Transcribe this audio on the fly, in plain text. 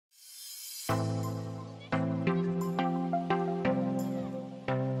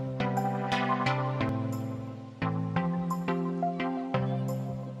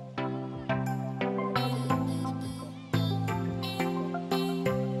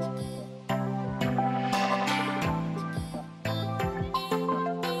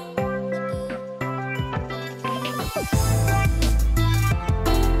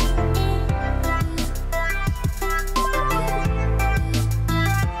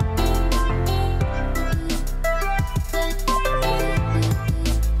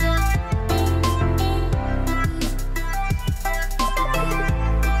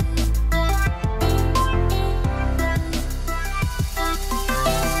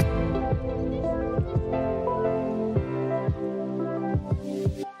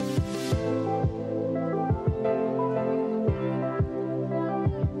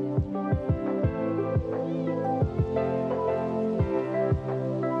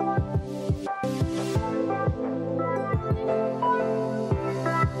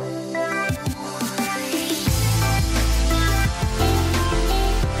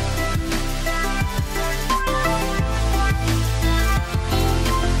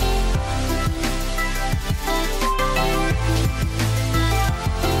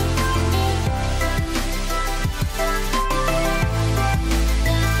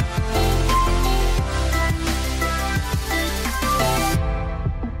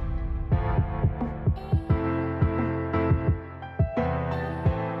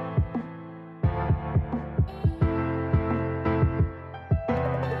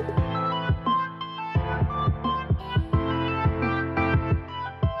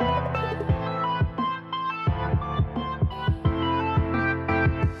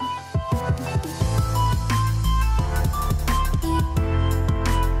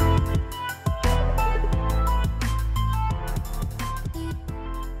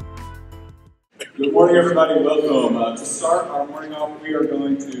Good morning, everybody. Welcome. To start our morning off, we are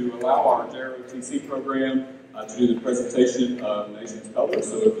going to allow our JROTC program to do the presentation of Nation's Colors.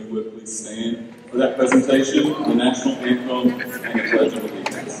 So if you would please stand for that presentation, the national anthem, and the Pledge of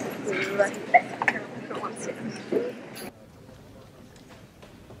Allegiance.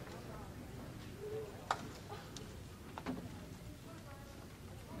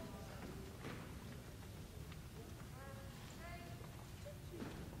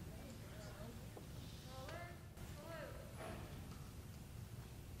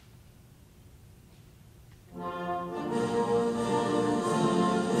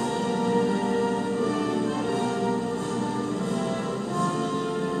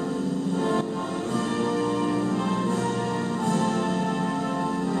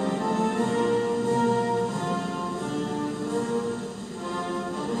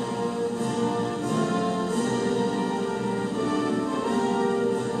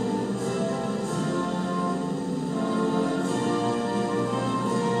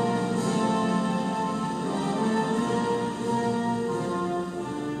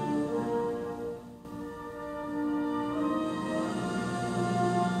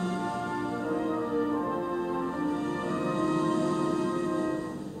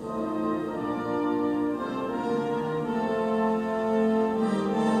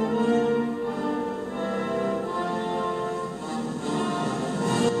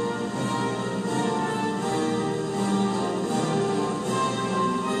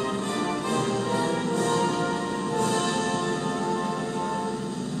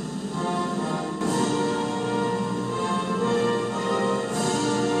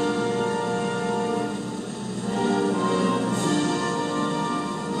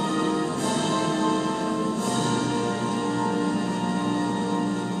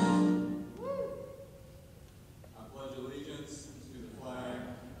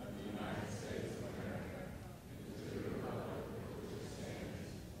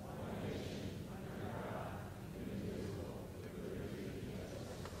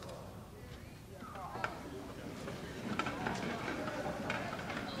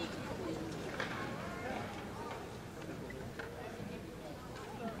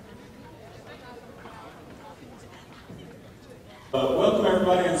 Welcome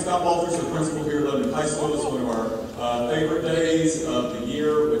everybody. I'm Scott Walters, the principal here at Lebanon High School. It's one of our favorite days of the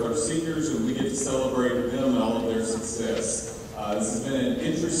year with our seniors, and we get to celebrate them and all of their success. This has been an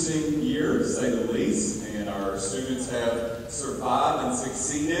interesting year, to say the least, and our students have survived and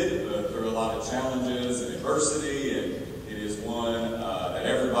succeeded through a lot of challenges and adversity, and it is one that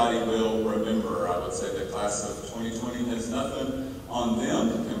everybody will remember. I would say the class of 2020 has nothing on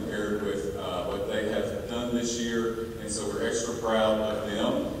them compared with what they have done this year. And so we're extra proud of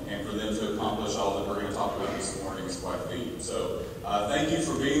them, and for them to accomplish all that we're going to talk about this morning is quite a feat. So thank you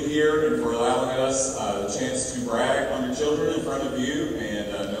for being here and for allowing us the chance to brag on your children in front of you.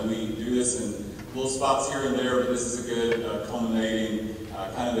 And I know we do this in little spots here and there, but this is a good culminating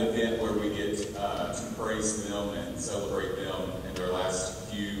kind of event where we get to praise them and celebrate them in their last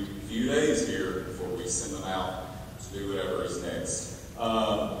few days here before we send them out to do whatever is next.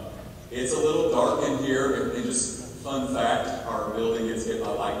 It's a little dark in here, and just fun fact, our building gets hit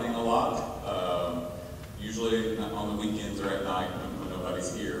by lightning a lot, usually on the weekends or at night when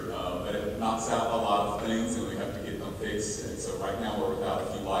nobody's here, but it knocks out a lot of things and we have to get them fixed. And so right now we're without a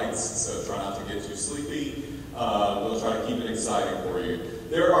few lights, so try not to get too sleepy. We'll try to keep it exciting for you.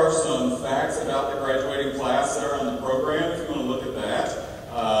 There are some facts about the graduating class that are on the program if you want to look at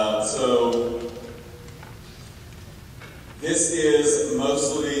that. So this is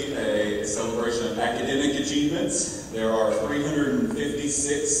mostly a celebration of academic achievements. There are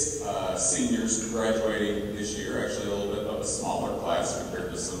 356 seniors graduating this year, actually a little bit of a smaller class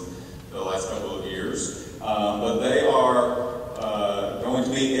compared to the last couple of years. But they are going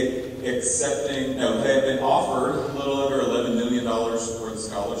to be have been offered a little under $11 million worth of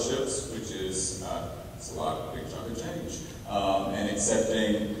scholarships, which is it's a lot, big chunk of change, and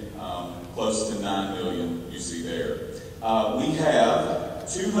accepting close to $9 million you see there. We have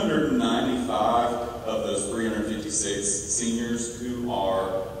 295 of those 356 seniors who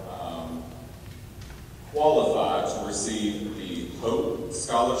are qualified to receive the HOPE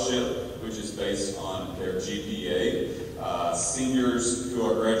Scholarship, which is based on their GPA. Seniors who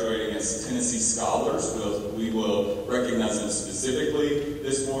are graduating as Tennessee Scholars, we will recognize them specifically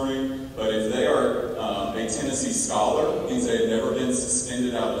this morning, but if they are a Tennessee Scholar, it means they have never been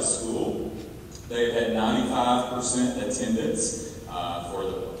suspended out of school. They've had 95% attendance for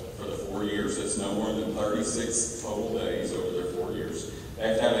the 4 years. That's no more than 36 total days over their 4 years. They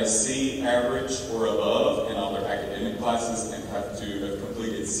have to have a C average or above in all their academic classes and have to have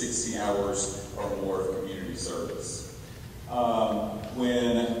completed 60 hours or more of community service.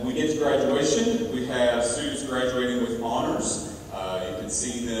 When we get to graduation, we have students graduating with honors. You can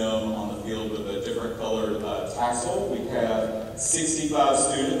see them on the field with a different colored tassel. We have 65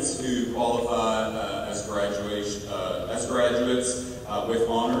 students who qualify as graduates with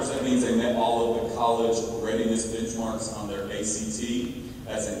honors. That means they met all of the college readiness benchmarks on their ACT.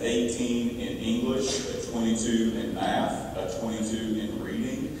 That's an 18 in English, a 22 in math, a 22 in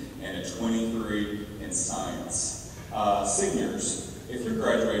reading, and a 23 in science. Seniors, if you're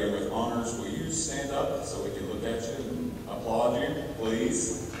graduating with honors, will you stand up so we can look at you and applaud you,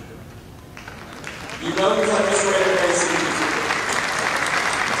 please? You know you have this rated ACT.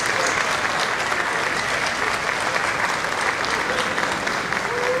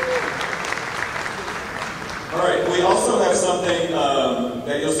 All right, we also have something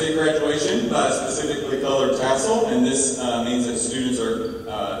that you'll see at graduation by a specifically colored tassel, and this means that students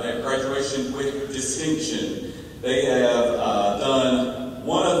they have graduation with distinction. They have done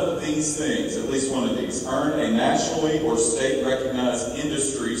one of these things, at least one of these, earned a nationally or state recognized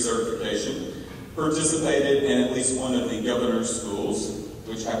industry certification, participated in at least one of the governor's schools,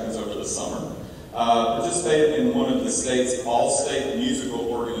 which happens over the summer, participated in one of the state's all-state musical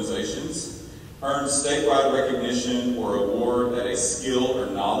organizations, earned statewide recognition or award at a skill or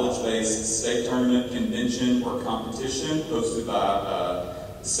knowledge-based state tournament, convention, or competition hosted by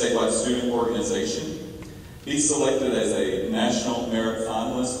a statewide student organization, be selected as a national merit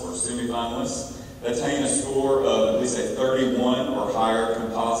finalist or semifinalist, attain a score of at least a 31 or higher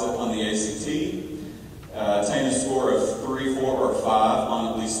composite on the ACT, attain a score of 3, 4, or 5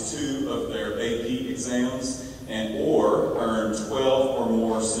 on at least 2 of their AP exams, and or earn 12 or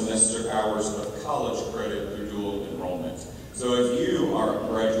more semester hours of college credit through dual enrollment. So if you are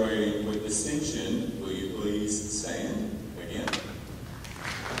graduating with distinction, will you please stand again?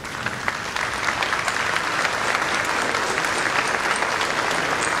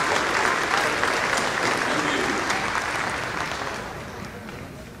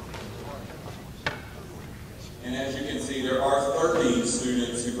 And as you can see, there are 30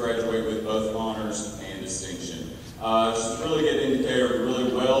 students who graduate with both honors and distinction. Just a really good indicator of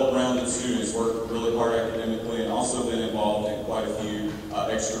really well-rounded students, work really hard academically, and also been involved in quite a few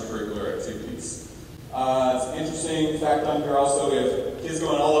extracurricular activities. It's an interesting fact on here also, we have kids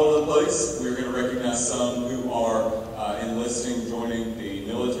going all over the place. We're going to recognize some who are enlisting, joining the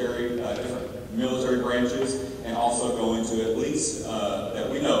military, different military branches, and also going to at least, that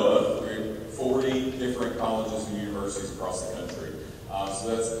we know of, 40 different colleges and universities across the country.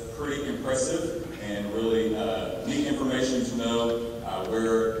 So that's pretty impressive and really neat information to know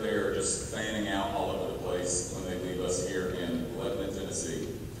where they're just fanning out all over the place when they leave us here in Lebanon, Tennessee.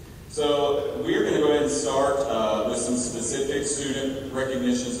 So we're going to go ahead and start with some specific student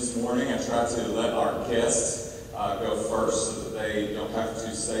recognitions this morning. I tried to let our guests go first so that they don't have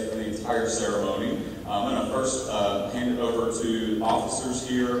to stay for the entire ceremony. I'm going to first hand it over to officers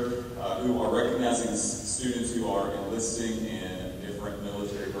here who are recognizing students who are enlisting in different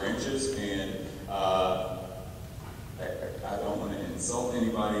military branches. And I don't want to insult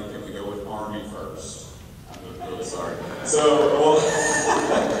anybody. Can we go with Army first? I'm really sorry. So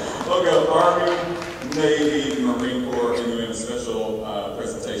we'll go Army, Navy, Marine Corps, and then a special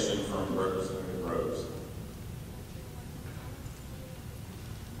presentation from Representative Rose.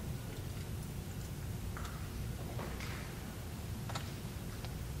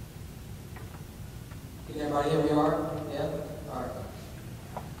 Can everybody hear me all right? Yeah? All right.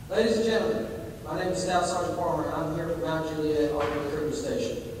 Ladies and gentlemen, my name is Staff Sergeant Palmer, and I'm here from Mount Juliet Army Recruitment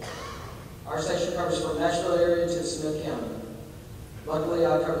Station. Our station covers from Nashville area to Smith County. Luckily,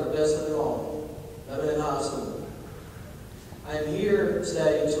 I cover the best of them all, Lebanon High School. I am here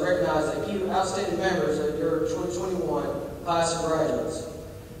today to recognize a few outstanding members of your 2021 class of graduates.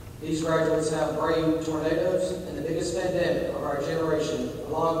 These graduates have braved tornadoes and the biggest pandemic of our generation,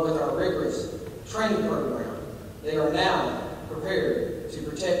 along with our rigorous training program. They are now prepared to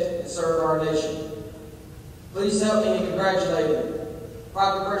protect and serve our nation. Please help me in congratulating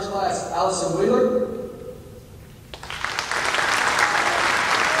Private First Class Allison Wheeler,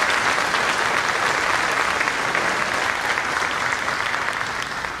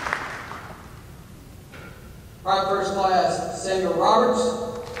 Private First Class Samuel Roberts,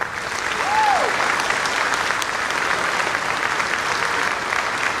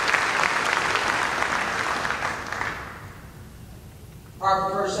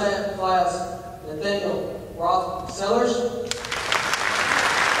 Private First Class Nathaniel Roth Sellers,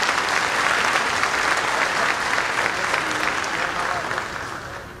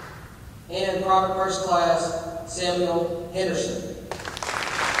 and Private First Class Samuel Henderson.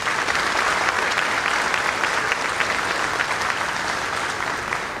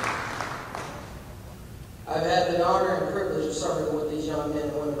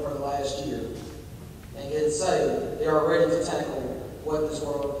 what this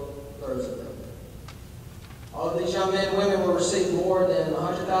world throws at them. All of these young men and women will receive more than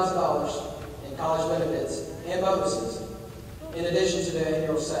 $100,000 in college benefits and bonuses, in addition to their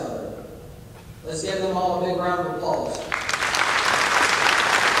annual salary. Let's give them all a big round of applause.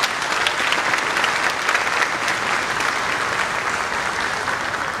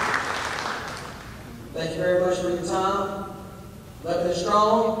 Thank you very much for your time. Lebanon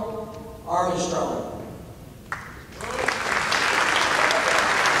strong, Army strong.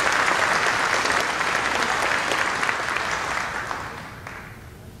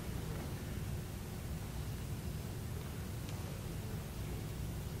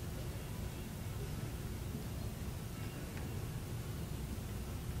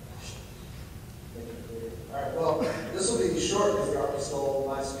 All right, well, this will be short because we already stole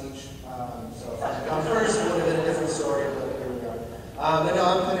my speech. So if I'd gone first, it would have been a different story, but here we are. But no,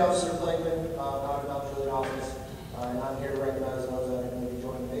 I'm Petty Officer Blakeman, out of Mount Juliet office, and I'm here to recognize those that are going to be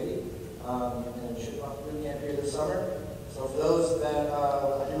joining the Navy and ship off boot camp here this summer. So for those that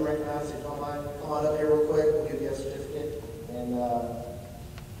I do recognize, if you don't mind, come on up here real quick. We'll give you a certificate and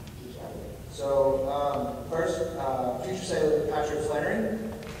so first, Future Sailor Patrick Flannery.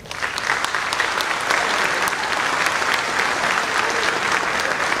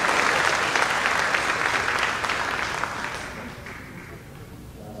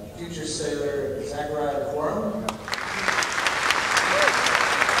 Future Sailor Zachariah Quorum.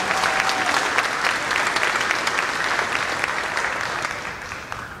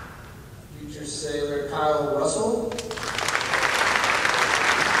 Future Sailor Kyle Russell.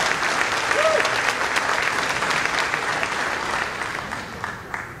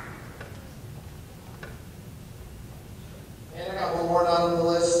 And I got one more down on the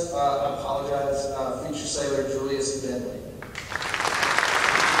list. I apologize. Future Sailor Julius Bentley.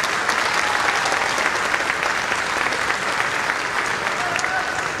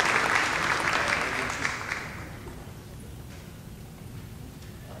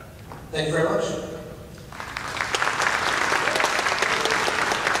 Thank you very much.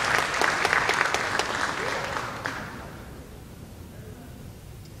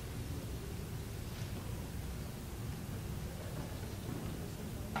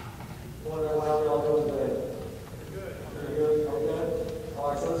 How are y'all doing today? Pretty good. All good? All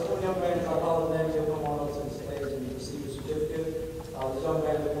right, so this one young man, if I call his name, he'll come on up to the stage and receive a certificate. This young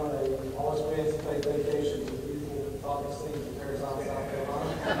man is one of all his friends to take vacation to beautiful tropical scenes in Paris, South Carolina.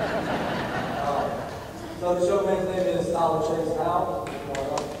 So the young man's name is Tyler Chase Howell.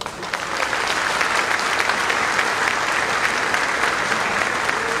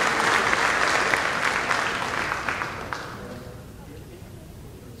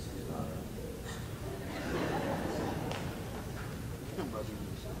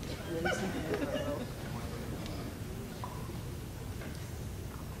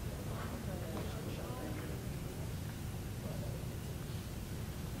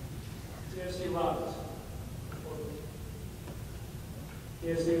 TFC Roberts.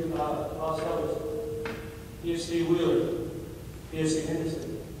 TFC Los Angeles. TFC Wheeler. TFC Henderson.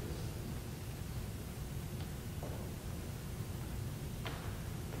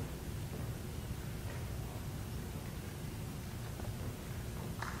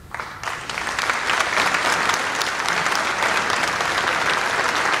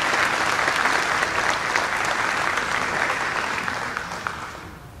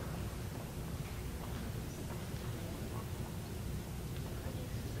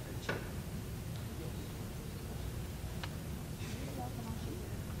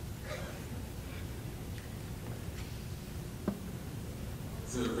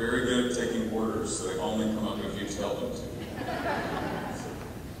 They're very good at taking orders, so they only come up if you tell them to.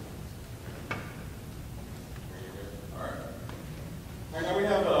 All right. All right, now we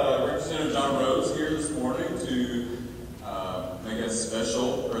have Representative John Rose here this morning to make a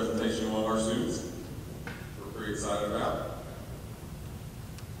special presentation of one of our students we're pretty excited about.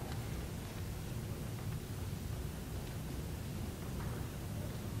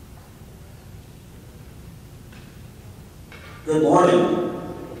 Good morning.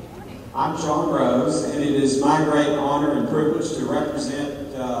 I'm John Rose, and it is my great honor and privilege to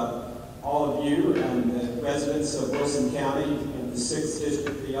represent all of you and the residents of Wilson County and the 6th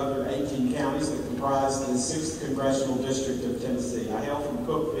District, the other 18 counties that comprise the 6th Congressional District of Tennessee. I hail from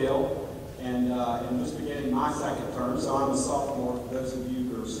Cookeville, and I'm just beginning my second term, so I'm a sophomore. For those of you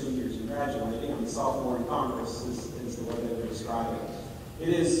who are seniors and graduating, I'm a sophomore in Congress, is the way they would describe it. It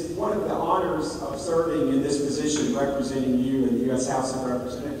is one of the honors of serving in this position, representing you in the U.S. House of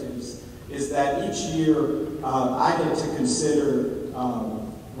Representatives, is that each year I get to consider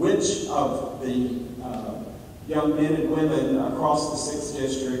which of the young men and women across the 6th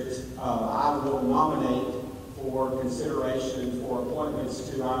District, I will nominate for consideration for appointments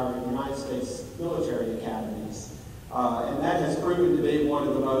to our United States military academies. And that has proven to be one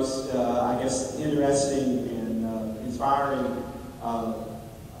of the most, I guess, interesting and inspiring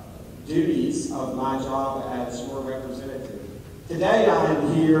duties of my job as your representative. Today I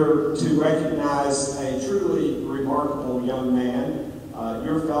am here to recognize a truly remarkable young man,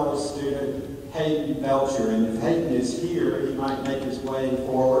 your fellow student, Hayden Belcher. And if Hayden is here, he might make his way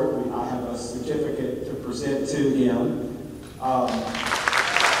forward. I have a certificate to present to him.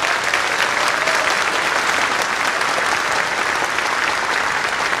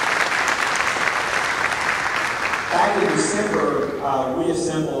 Back in December, we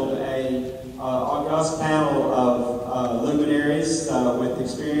assembled a august panel of luminaries with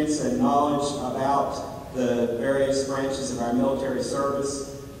experience and knowledge about the various branches of our military service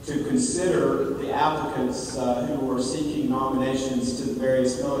to consider the applicants who were seeking nominations to the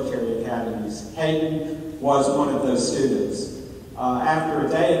various military academies. Hayden was one of those students. After a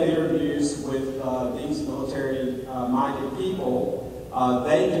day of interviews with these military-minded people,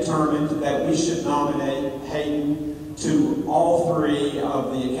 they determined that we should nominate Hayden to all 3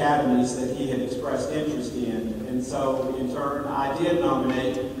 of the academies that he had expressed interest in. And so, in turn, I did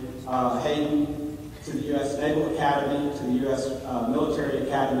nominate Hayden to the U.S. Naval Academy, to the U.S. Military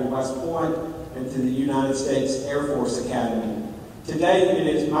Academy West Point, and to the United States Air Force Academy. Today, it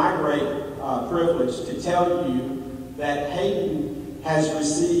is my great privilege to tell you that Hayden has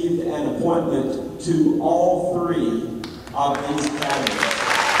received an appointment to all 3 of these academies.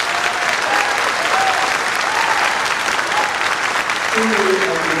 Truly a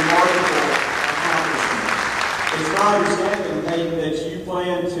remarkable accomplishment. It's my understanding, Hayden, that you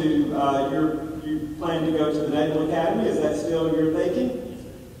plan to go to the Naval Academy. Is that still your thinking?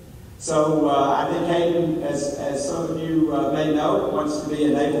 So I think Hayden, as some of you may know, wants to be a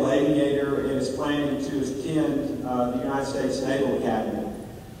naval aviator and is planning to attend the United States Naval Academy.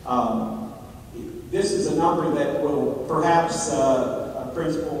 This is a number that will perhaps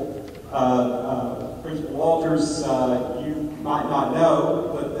Principal Walters, you might not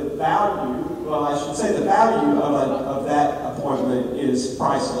know, but the value, well, I should say the value of that appointment is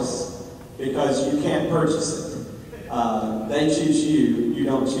priceless, because you can't purchase it. They choose you, you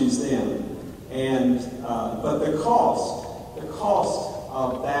don't choose them. And but the cost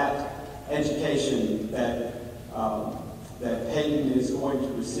of that education that Hayden is going to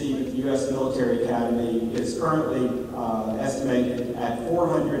receive at the U.S. Military Academy is currently estimated at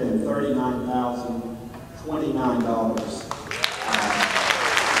 $439,029.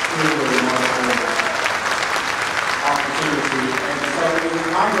 Really remarkable opportunity. And so it is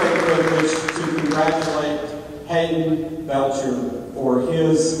my great privilege to congratulate Hayden Belcher for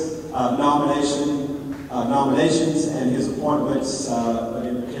his nominations and his appointments, but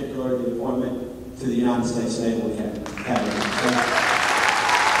in particular the appointment to the United States Naval Academy.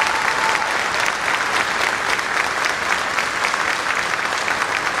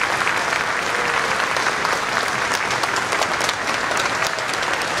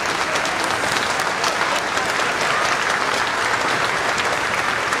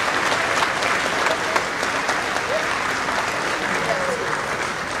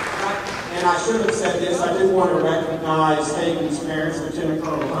 And I should have said this, I do want to recognize Hayden's parents, Lieutenant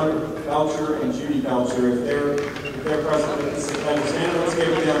Colonel Hunter Belcher and Judy Belcher, if they're present at this event. And let's give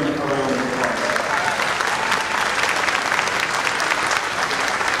them a round of applause.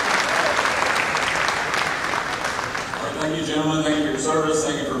 All right, thank you, gentlemen. Thank you for your service.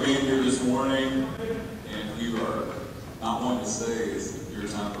 Thank you for being here this morning. And if you are not wanting to stay, it's your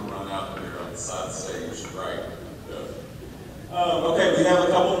time to run out there on the side of the stage, right? Okay, we have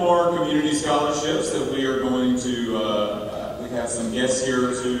a couple more community scholarships that we are going to, we have some guests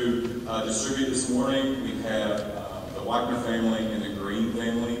here to distribute this morning. We have the Wagner family and the Green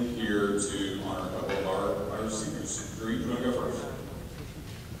family here to honor a couple of our seniors. Green, do you want to go first?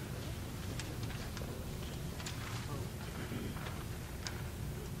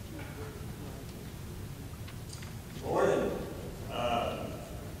 Morning.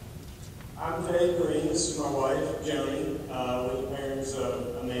 I'm Faye Green. This is my wife, Joni. We're the parents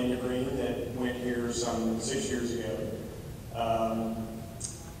of Amanda Green that went here some 6 years ago.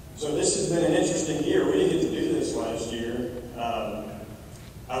 So this has been an interesting year. We didn't get to do this last year.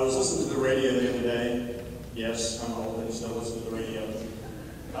 I was listening to the radio the other day. Yes, I'm old and still listen to the radio.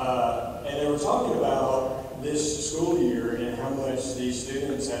 And they were talking about this school year and how much these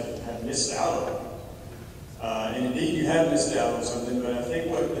students have missed out on. And indeed, you have missed out on something, but I think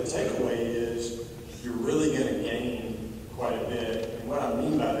what the takeaway is, you're really going to gain quite a bit. And what I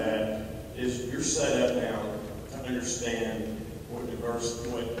mean by that is you're set up now understand what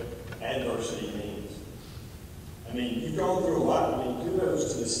adversity means. I mean, you've gone through a lot. I mean,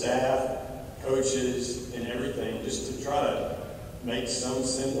 kudos to the staff, coaches, and everything, just to try to make some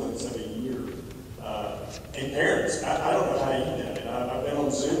semblance of a year. And parents, I don't know how you did it. I've been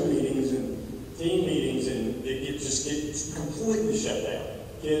on Zoom meetings and team meetings, and it just gets completely shut down.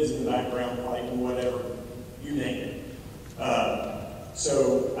 Kids in the background fighting, whatever, you name it.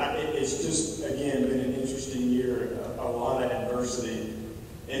 So it's just, again, been an interesting year, a lot of adversity.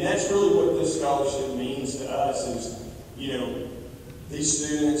 And that's really what this scholarship means to us is, you know, these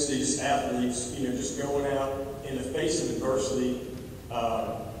students, these athletes, you know, just going out in the face of adversity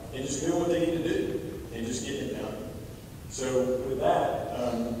and just doing what they need to do and just getting it done. So with that,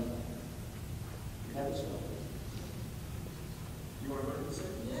 you have this one. You want to go to the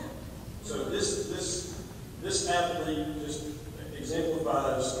second? Yeah. So this athlete just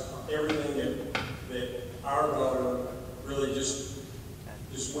exemplifies everything that our daughter really just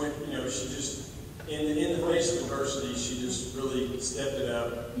went, you know, she just, in the face of adversity, she just really stepped it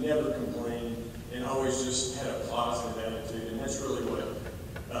up, never complained, and always just had a positive attitude. And that's really what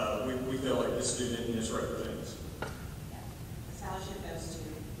we feel like this student and this represents. Yeah. The scholarship goes to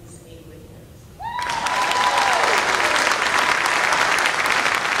Ms. A. Williams.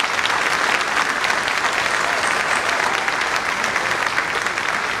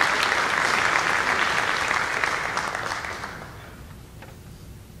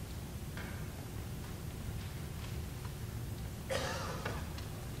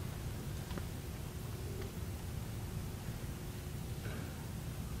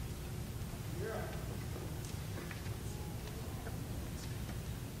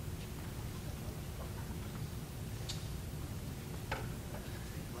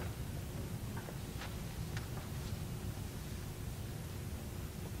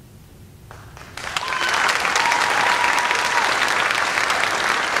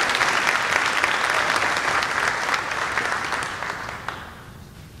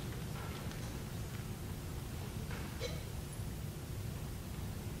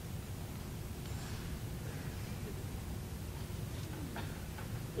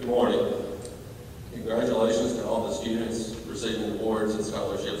 Good morning. Congratulations to all the students receiving awards and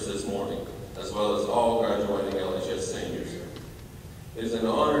scholarships this morning, as well as all graduating LHS seniors. It is an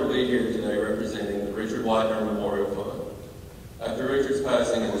honor to be here today representing the Richard Whitener Memorial Fund. After Richard's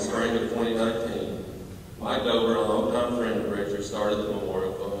passing in the spring of 2019, Mike Dover, a longtime friend of Richard, started the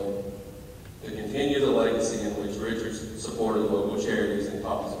Memorial Fund to continue the legacy in which Richard supported local charities and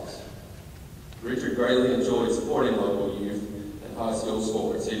causes. Richard greatly enjoyed supporting local youth and high school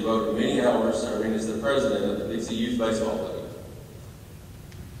sports. He devoted many hours serving as the president of the Dixie Youth Baseball League.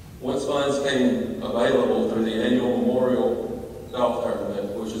 Once funds came available through the annual Memorial Golf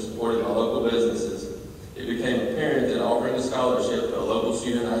Tournament, which is supported by local businesses, it became apparent that offering a scholarship to a local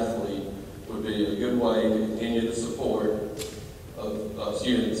student athlete would be a good way to continue the support of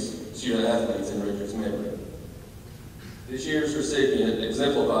student athletes in Richard's memory. This year's recipient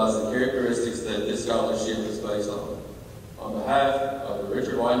exemplifies the characteristics that this scholarship is based on. On behalf of the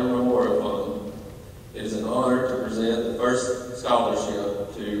Richard Whitener Memorial Fund, it is an honor to present the first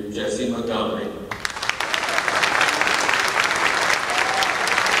scholarship to Jesse Montgomery.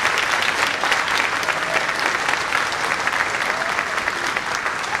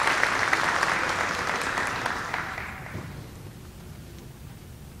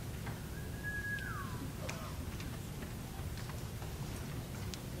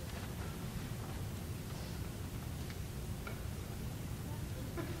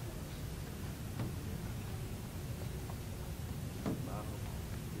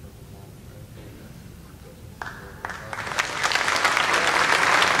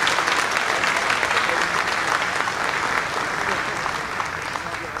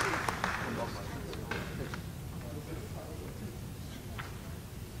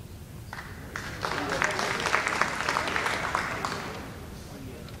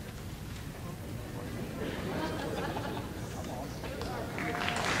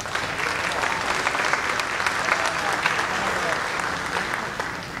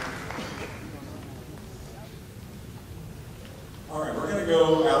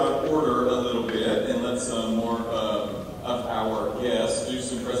 Go out of order a little bit and let some more of our guests do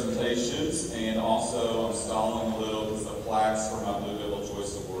some presentations, and also I'm stalling a little because the plaques for my Blue Devil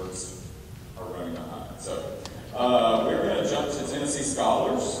Choice Awards are running behind. So we're going to jump to Tennessee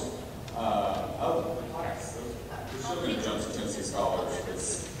Scholars. Plaques. We're still going to jump to Tennessee Scholars.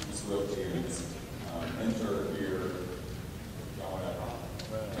 It's real cute. Enter here. Going up.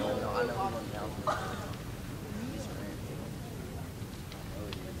 No, I know.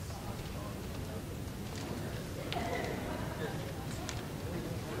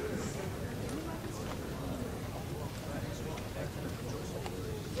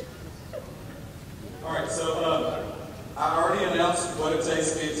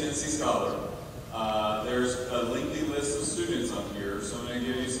 going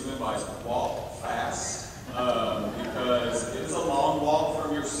to give you some advice. Walk fast, because it's a long walk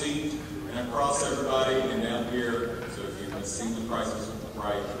from your seat and across everybody and down here. So if you have seen the prices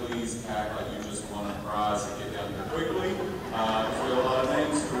right, please act like you just want to cry, so get down here quickly. We have a lot of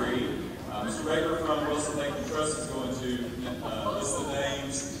names to read. Mr. Baker from Wilson Thank You Trust is going to list the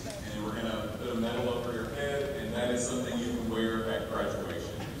names, and we're going to put a medal over your head, and that is something you can wear at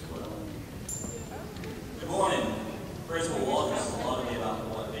graduation as well. Good morning. Principal Walters has allotted me about,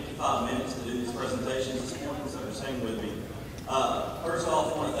 55 minutes to do these presentations this morning, so just hang with me. First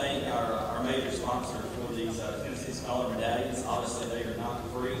off, I want to thank our major sponsor for these Tennessee Scholar Medallions. Obviously, they are not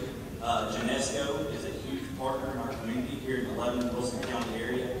free. Genesco is a huge partner in our community here in the Lebanon, Wilson County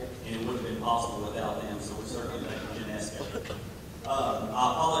area, and it wouldn't have been possible without them, so we certainly thank Genesco.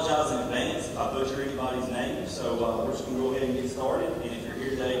 I apologize in advance if I butcher anybody's name, so we're just going to go ahead and get started, and if you're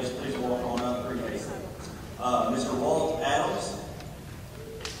here today, just please walk on up pretty basic. Mr. Walt Adams.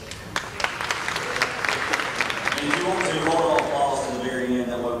 And if you want to, hold all applause to the very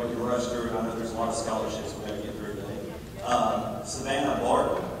end, that way we can rush through it. I know there's a lot of scholarships we've got to get through today. Savannah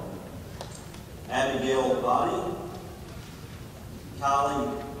Barton. Abigail Body.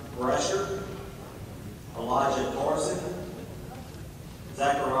 Kylie Brasher. Elijah Carson.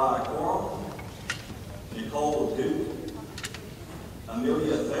 Zachariah Corum. Nicole Duke.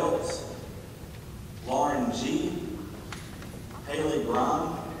 Amelia Phelps. Lauren G. Haley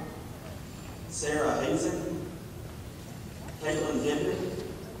Brown. Sarah Hazen. Caitlin Hibden.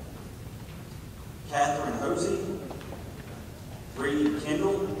 Catherine Hosey. Reed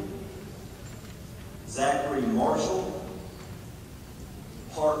Kendall. Zachary Marshall.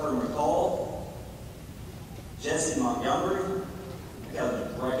 Parker McCall. Jesse Montgomery. I got to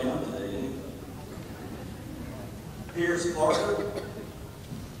be bragging up today, didn't you? Pierce Parker.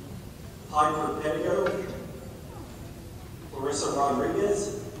 Piper Pettigo. Clarissa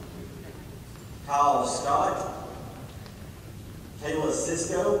Rodriguez. Kyle Scott. Kayla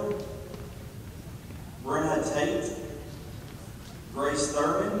Cisco. Brenna Tate. Grace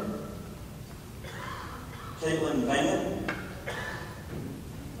Thurman. Caitlin Van.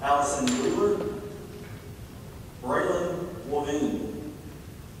 Allison Wheeler. Braylon Wolvine.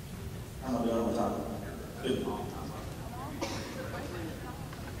 How am I doing on time? Good.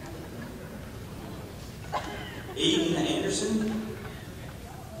 Eden Anderson.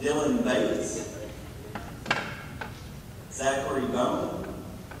 Dylan Bates. Zachary Bone.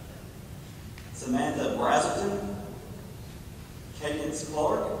 Samantha Brazelton. Cadence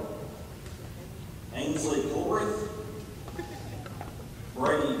Clark. Ainsley Corbett.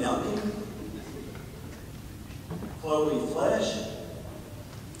 Brady Duncan. Chloe Flesh.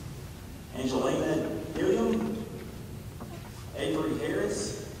 Angelina Gilliam. Avery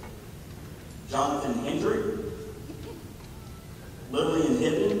Harris. Jonathan Hendrick. Lillian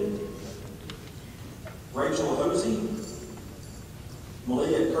Hibden. Rachel Hosey.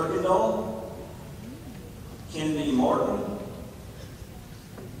 Malia Kirkendall. Kennedy Martin.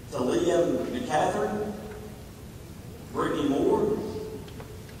 Talia McCatherine. Brittany Moore.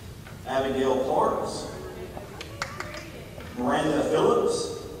 Abigail Parks. Miranda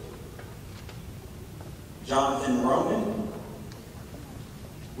Phillips. Jonathan Roman.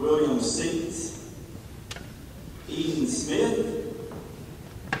 William Seats. Eden Smith.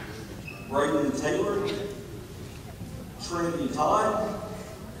 Braden Taylor. Trinity Todd.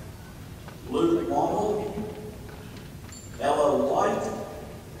 Luke Womble. Ella White.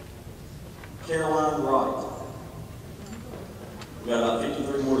 Caroline Wright. We've got about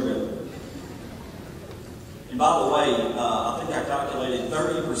 53 more to go. And by the way, I think I calculated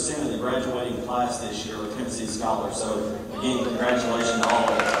 30% of the graduating class this year are Tennessee Scholars. So again, congratulations to all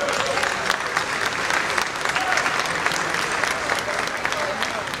of them.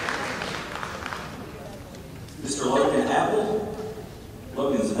 Mr. Logan Apple.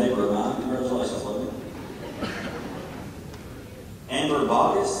 Logan's a neighbor of mine. Congratulations, Logan. Amber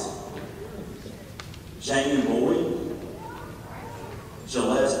Bogus. Jamie Boyd.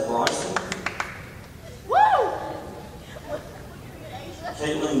 Celeste Bryson. Woo!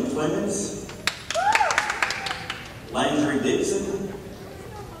 Caitlin Clemens. Landry Dixon.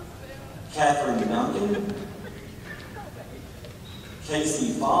 Catherine Duncan.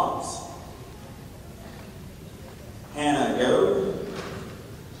 Casey Fox. Hannah Goad.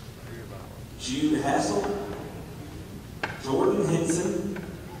 Jude Hassel. Jordan Henson.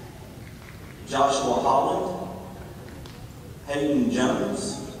 Joshua Holland. Hayden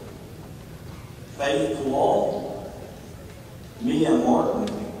Jones. Faith Wall. Mia Martin.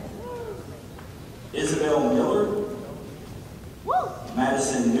 Isabel Miller.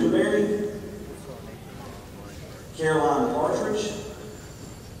 Madison Newberry. Caroline Partridge.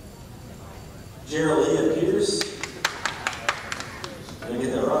 Geraldine Peters. Did I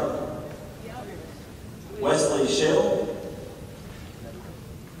get that right? Wesley Shell.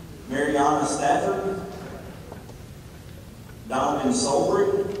 Mariana Stafford. Donovan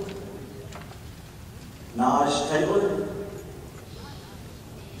Solbrig. Naj Taylor.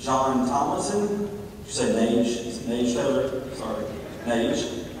 John Tomlinson. Did you say Nage? Nage Taylor? Sorry.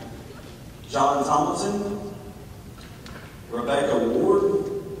 Nage. John Tomlinson. Rebecca Ward.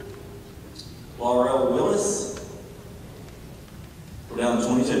 Laurel Willis. We're down to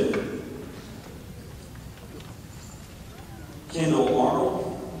 22. Kendall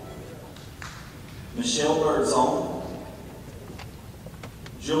Arnold. Michelle Birdsong.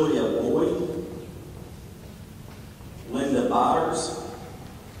 Julia Boyd. Linda Byers.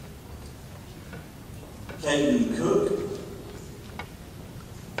 Caden Cook.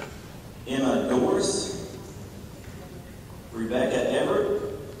 Emma Doris. Rebecca Everett.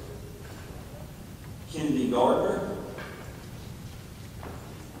 Kennedy Gardner.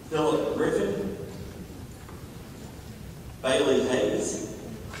 Philip Griffin. Bailey Hayes.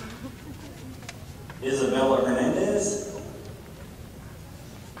 Isabella Hernandez.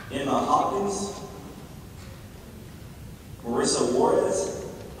 Emma Hopkins. Marissa Juarez.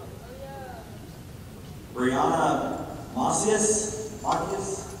 Brianna Macias.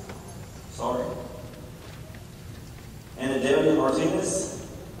 Sorry. Anadelia Martinez.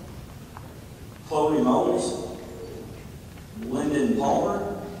 Chloe Moles. Lyndon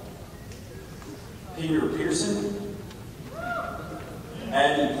Palmer. Peter Pearson.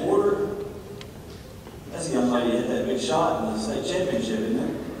 Addie Porter. That's a young lady that hit that big shot in the state championship, isn't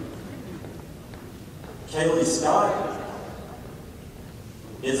it? Kaylee Scott.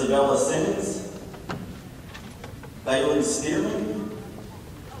 Isabella Simmons. Bailey Stearman.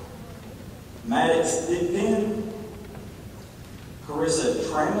 Maddox Thigpen. Carissa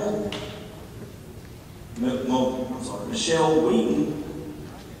Trammell. Michelle Wheaton.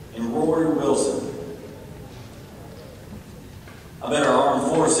 And Rory Wilson. I bet our armed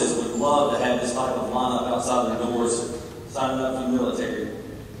forces would love to have this type of lineup outside their doors, signing up for the military.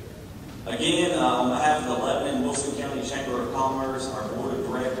 Again, on behalf of the Lebanon and Wilson County Chamber of Commerce, our Board of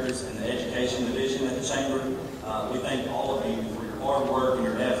Directors, and the Education Division at the Chamber, we thank all of you for your hard work and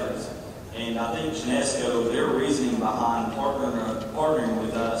your efforts. And I think UNESCO, their reasoning behind partnering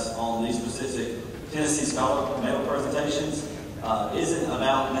with us on these specific Tennessee Scholar Medal presentations isn't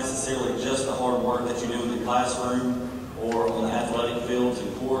about necessarily just the hard work that you do in the classroom or on the athletic fields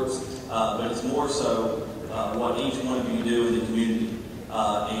and courts, but it's more so what each one of you do in the community.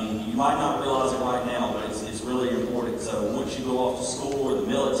 And you might not realize it right now, but it's really important. So once you go off to school or the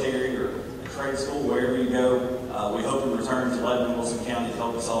military or a trade school, wherever you go, we hope you return to Lebanon, Wilson County to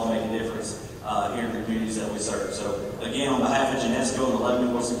help us all make a difference here in the communities that we serve. So again, on behalf of UNESCO and the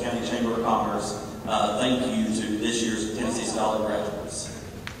Lebanon, Wilson County Chamber of Commerce, thank you to this year's Tennessee Scholar graduates.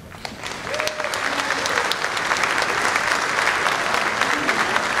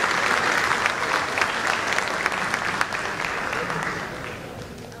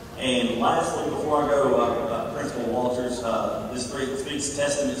 And lastly, before I go, Principal Walters, this speaks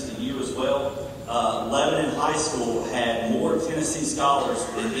testaments to you as well. Lebanon High School had more Tennessee scholars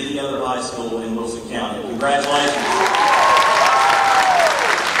than any other high school in Wilson County. Congratulations.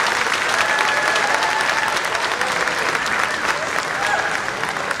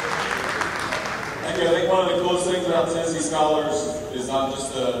 Thank you. I think one of the coolest things about Tennessee Scholars is not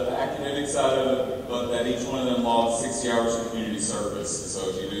just the academic side of it, but that each one of them logged 60 hours of community service. So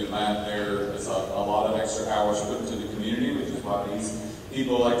if you do the math there, it's a lot of extra hours put into the community, which is why these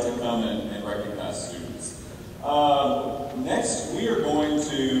people like to come and recognize students. Next, we are going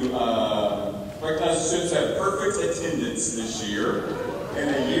to recognize the students that have perfect attendance this year. In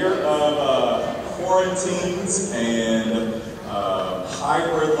a year of quarantines and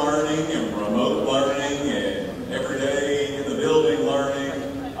hybrid learning and remote learning and every day in the building learning,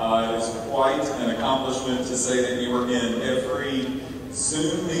 it is quite an accomplishment to say that you were in every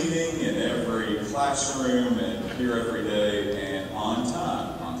Zoom meeting and every classroom and here every day and on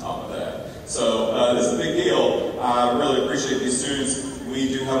time on top of that. So this is a big deal. I really appreciate these students. We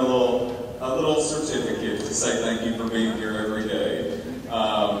do have a little certificate to say thank you for being here every day.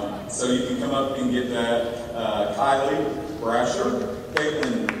 So you can come up and get that. Kylie Brasher,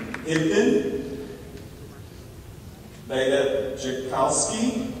 Caitlin Hibden, Beta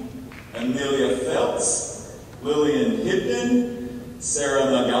Jakowski, Amelia Phelps, Lillian Hibden, Sarah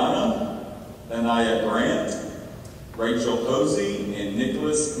Nagana, Anaya Grant, Rachel Posey, and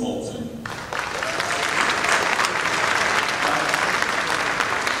Nicholas Moulton.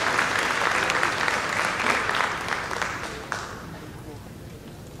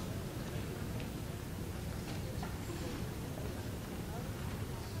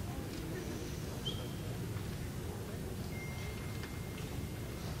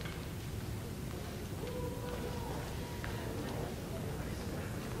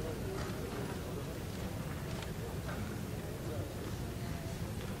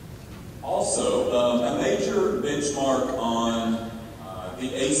 a major benchmark on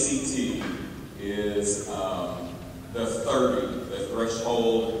the ACT is the 30, the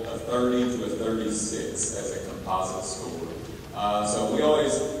threshold of 30 to a 36 as a composite score. So we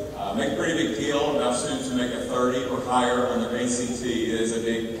always make a pretty big deal about students who make a 30 or higher on their ACT. It is a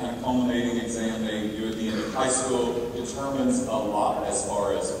big kind of culminating exam they do at the end of high school. It determines a lot as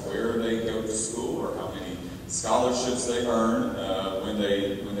far as where they go to school or how many scholarships they earn when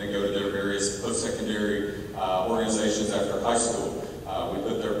they go to their various post-secondary organizations after high school. We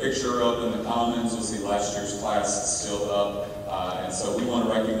put their picture up in the Commons. You'll see last year's class still up. And so we want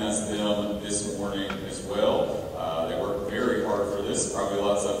to recognize them this morning as well. They worked very hard for this. Probably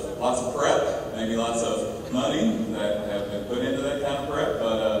lots of prep, maybe lots of money that have been put into that kind of prep,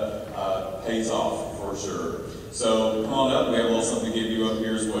 but pays off for sure. So come on up. We have a little something to give you up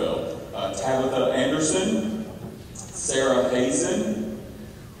here as well. Tabitha Anderson, Sarah Hazen,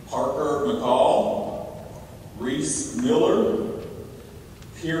 Parker McCall, Reese Miller,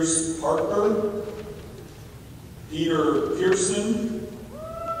 Pierce Parker, Peter Pearson,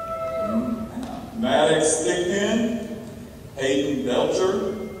 Maddox Thickpen, Hayden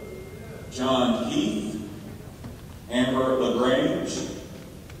Belcher, John Heath, Amber LaGrange.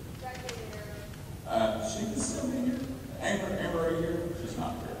 She can still be here. Amber, are you here? She's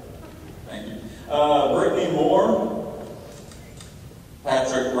not here. Thank you. Brittany Moore,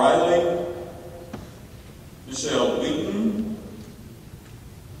 Patrick Riley, Michelle Wheaton,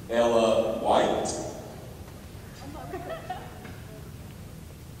 Ella White,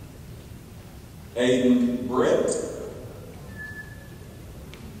 Aiden Britt,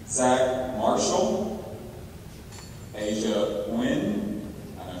 Zach Marshall, Asia Nguyen,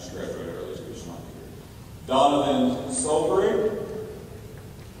 I know she graduated early, so she's not here, Donovan Solberg,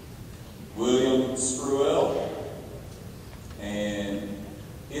 William Spruill, and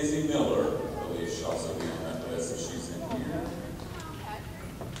Izzy Miller. I believe she'll also be on that list if she's in here.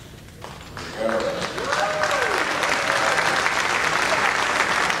 There we go.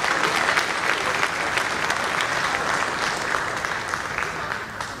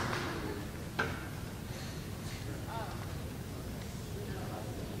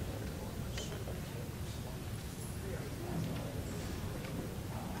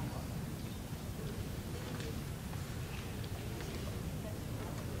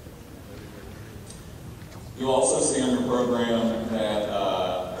 You'll also see on your program that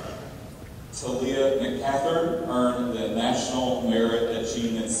Talia McCathern earned the National Merit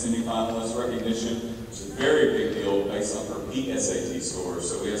Achievement Semifinalist recognition, which is a very big deal based on her peak SAT scores.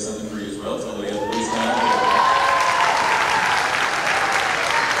 So we have something for you as well, Talia. Please come out.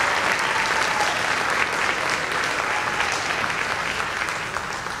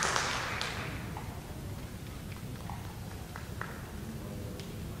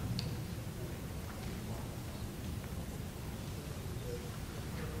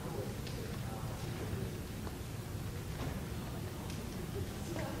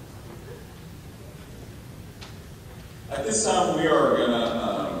 At this time, we are going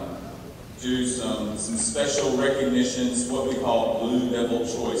to do some special recognitions, what we call Blue Devil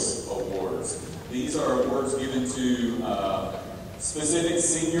Choice Awards. These are awards given to specific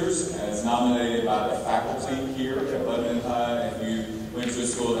seniors as nominated by the faculty here at Lebanon High. If you went to a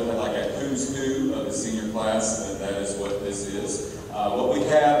school that had like a who's who of the senior class, then that is what this is. What we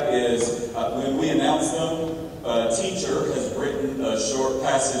have is, when we announce them, a teacher has written a short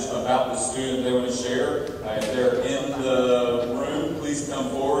passage about the student they want to share. If they're in the room, please come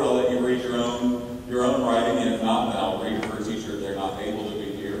forward. I'll let you read your own writing, and if not, then I'll read it for a teacher if they're not able to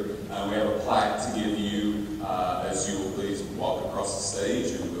be here. We have a plaque to give you as you will please walk across the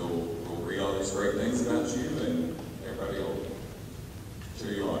stage, and we'll read all these great things about you, and everybody will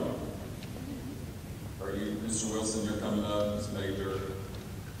cheer you on. Are you, Mr. Wilson, you're coming up, Ms. Major?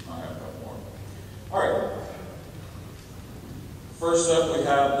 I have a couple more. All right. First up, we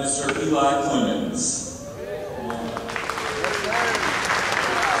have Mr. Eli Clemens.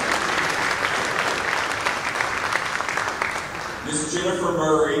 Ms. Jennifer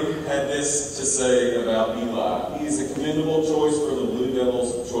Murray had this to say about Eli. He is a commendable choice for the Blue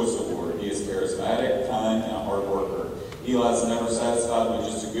Devils Choice Award. He is charismatic, kind, and a hard worker. Eli is never satisfied with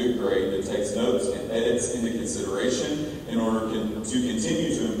just a good grade, but takes notes and edits into consideration in order to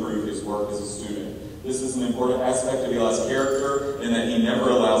continue to improve his work as a student. This is an important aspect of Eli's character in that he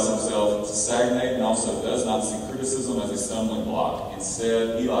never allows himself to stagnate and also does not see criticism as a stumbling block.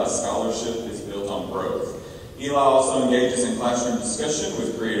 Instead, Eli's scholarship is built on growth. Eli also engages in classroom discussion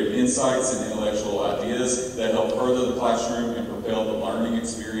with creative insights and intellectual ideas that help further the classroom and prepare propel the learning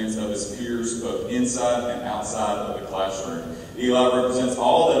experience of his peers both inside and outside of the classroom. Eli represents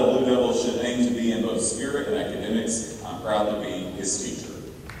all that a Blue Devil should aim to be in both spirit and academics. I'm proud to be his teacher.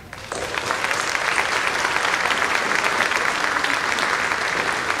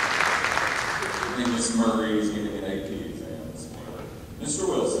 And Miss Murray is getting an AP exam this morning. Mr.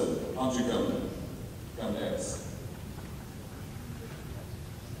 Wilson, why don't you come next?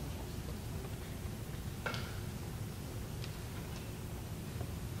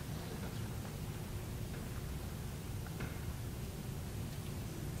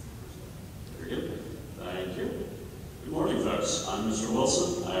 Thank you. Good morning, folks. I'm Mr.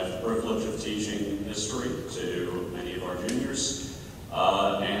 Wilson. I have the privilege of teaching history to many of our juniors.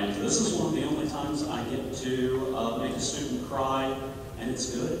 And this is one of the only times I get to make a student cry, and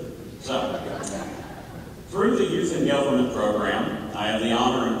it's good. So, through the Youth in Government program, I have the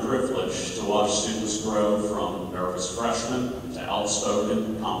honor and privilege to watch students grow from nervous freshmen to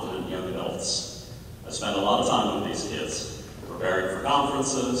outspoken, confident young adults. I spend a lot of time with these kids, preparing for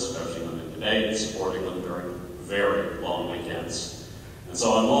conferences, coaching them in debate, supporting them during very long weekends. And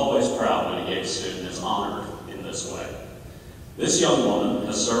so I'm always proud when a Yates student is honored in this way. This young woman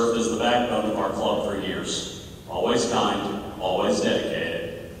has served as the backbone of our club for years. Always kind, always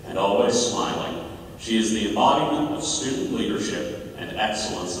dedicated, and always smiling. She is the embodiment of student leadership and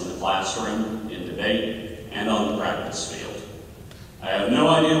excellence in the classroom, in debate, and on the practice field. I have no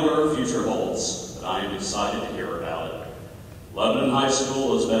idea where her future holds, but I am excited to hear about it. Lebanon High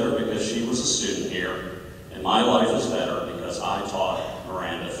School is better because she was a student here, and my life is better because I taught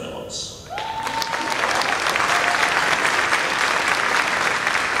Miranda Phillips.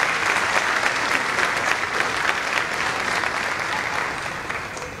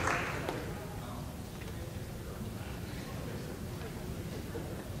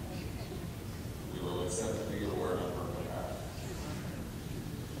 We will accept the award on her behalf.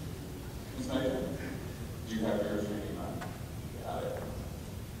 Ms. Nathan, do you have yours ready? Got it.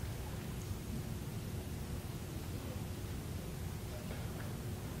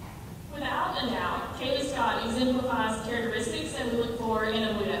 Without a doubt, Kaylee Scott exemplifies characteristics that we look for in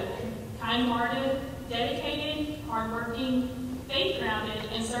a Blue Devil. Kind-hearted, dedicated, hardworking,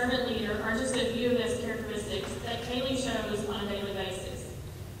 faith-grounded, and servant leader are just a few of those characteristics that Kaylee shows on a daily basis.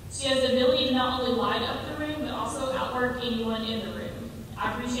 She has the ability to not only light up the room, but also outwork anyone in the room.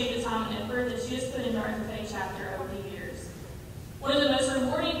 I appreciate the time and effort that she has put into our FFA chapter over the years. One of the most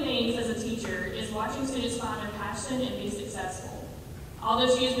rewarding things as a teacher is watching students find their passion and be successful.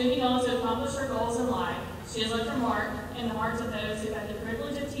 Although she is moving on to accomplish her goals in life, she has left her mark in the hearts of those who have the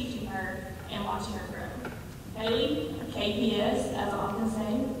privilege of teaching her and watching her grow. Kaylee, or KPS, as I often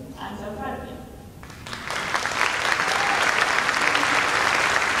say, I'm so proud of you.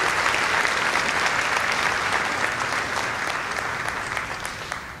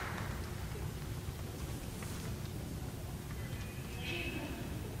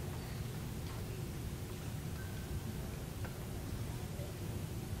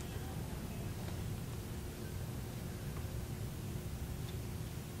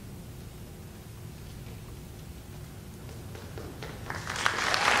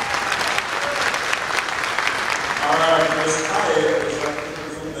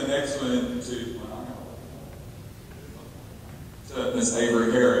 Miss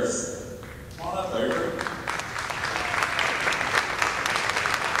Avery Harris. Come on up, Avery.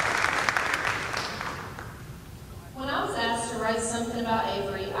 When I was asked to write something about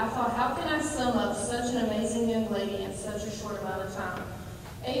Avery, I thought, how can I sum up such an amazing young lady in such a short amount of time?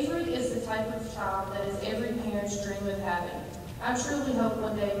 Avery is the type of child that is every parent's dream of having. I truly hope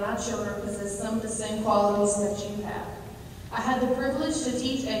one day my children possess some of the same qualities that you have. I had the privilege to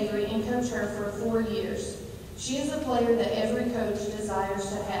teach Avery and coach her for 4 years. She is a player that every coach desires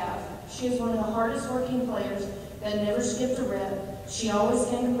to have. She is one of the hardest working players that never skipped a rep. She always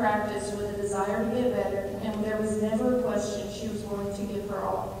came to practice with a desire to get better, and there was never a question she was willing to give her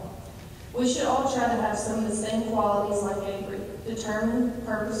all. We should all try to have some of the same qualities like Avery: determined,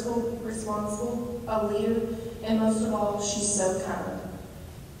 purposeful, responsible, a leader, and most of all, she's so kind.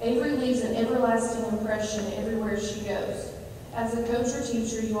 Avery leaves an everlasting impression everywhere she goes. As a coach or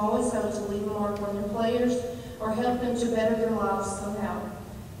teacher, you always hope to leave a mark on your players or help them to better their lives somehow.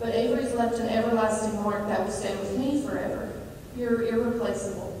 But Avery's left an everlasting mark that will stay with me forever. You're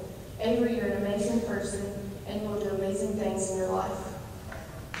irreplaceable. Avery, you're an amazing person, and you will do amazing things in your life.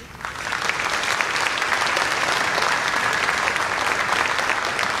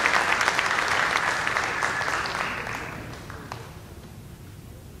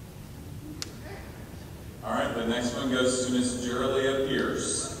 All right, the next one goes to Miss Jerelia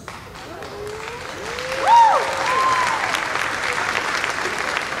Pierce.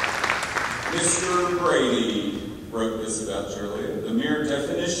 Mr. Brady wrote this about Julia, the mere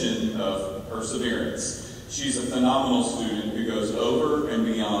definition of perseverance. She's a phenomenal student who goes over and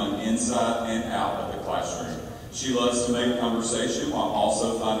beyond, inside and out of the classroom. She loves to make conversation while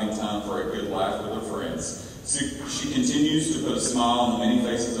also finding time for a good laugh with her friends. She continues to put a smile on the many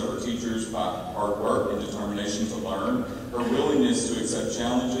faces of her teachers by hard work and determination to learn. Her willingness to accept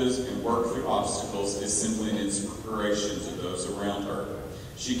challenges and work through obstacles is simply an inspiration to those around her.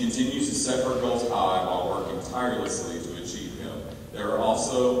 She continues to set her goals high while working tirelessly to achieve them.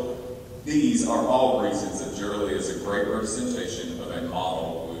 These are all reasons that Julie is a great representation of a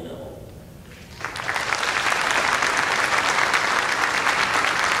model Blue Devil.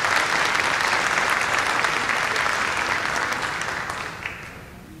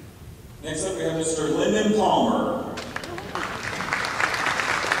 Next up we have Mr. Lyndon Palmer.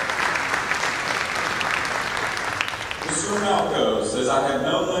 Mr. Malco says, I have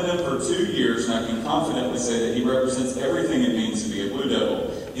known Lyndon for 2 years and I can confidently say that he represents everything it means to be a Blue Devil.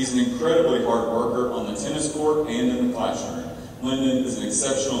 He's an incredibly hard worker on the tennis court and in the classroom. Lyndon is an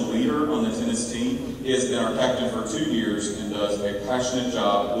exceptional leader on the tennis team. He has been our captain for 2 years and does a passionate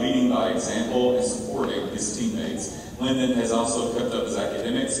job leading by example and supporting his teammates. Lyndon has also kept up his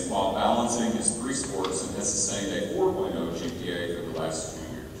academics while balancing his 3 sports and has sustained a 4.0 GPA for the last 2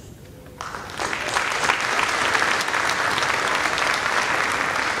 years.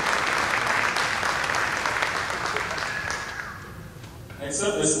 Next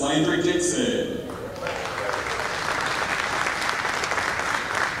up, Miss Landry Dixon.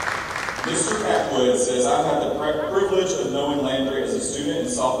 Mr. Atwood says, I've had the privilege of knowing Landry as a student and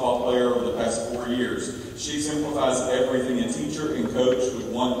softball player over the past 4 years. She exemplifies everything a teacher and coach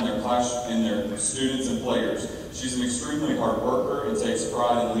would want in their class, in their students and players. She's an extremely hard worker and takes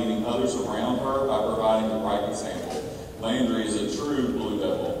pride in leading others around her by providing the right example. Landry is a true Blue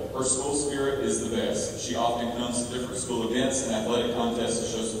Devil. Her school spirit is the best. She often comes to different school events and athletic contests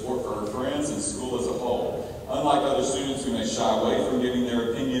to show support for her friends and school as a whole. Unlike other students who may shy away from giving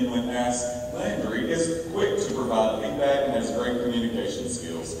their opinion when asked, Landry is quick to provide feedback and has great communication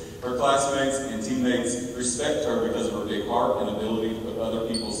skills. Her classmates and teammates respect her because of her big heart and ability to put other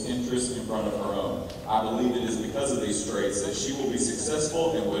people's interests in front of her own. I believe it is because of these traits that she will be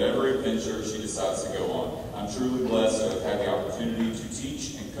successful in whatever adventure she decides to go on. I'm truly blessed to have had the opportunity to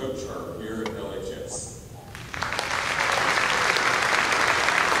teach and coach her here at LHS.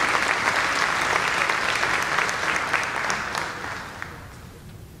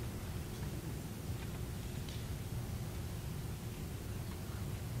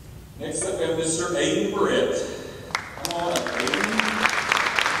 Next up, we have Mr. Aiden Britt. Come on up, Aiden.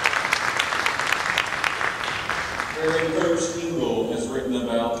 Aaron Coach Engel has written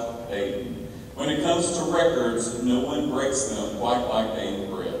about Aiden. When it comes to records, no one breaks them quite like Aiden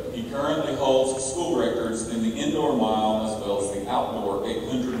Britt. He currently holds school records in the indoor mile as well as the outdoor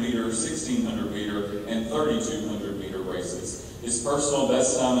 800-meter, 1,600-meter, and 3,200-meter races. His personal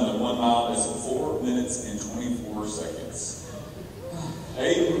best time in the 1 mile is 4 minutes and 24 seconds.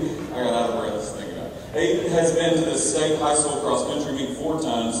 Aiden, I got out of breath thinking about it. Aiden has been to the state high school cross country meet 4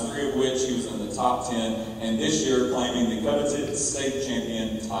 times, 3 of which he was in the top 10, and this year claiming the coveted state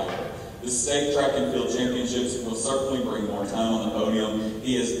champion title. The state track and field championships will certainly bring more time on the podium.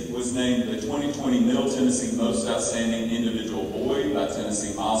 He was named the 2020 Middle Tennessee Most Outstanding Individual Boy by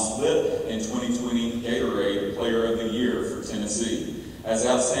Tennessee Mile Split and 2020 Gatorade Player of the Year for Tennessee. As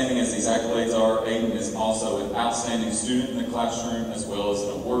outstanding as these accolades are, Aiden is also an outstanding student in the classroom as well as an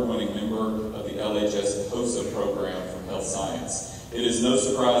award-winning member of the LHS HOSA program for health science. It is no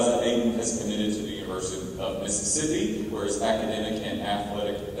surprise that Aiden has committed to the University of Mississippi, where his academic and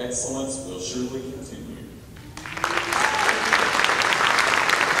athletic excellence will surely continue.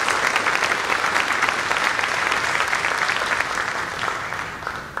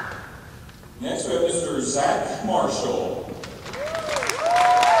 Next we have Mr. Zach Marshall.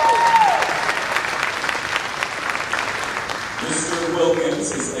 Mr.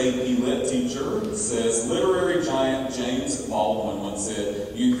 Wilkins, his AP Lit teacher, says, literary giant James Baldwin once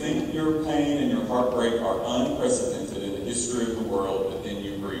said, you think your pain and your heartbreak are unprecedented in the history of the world, but then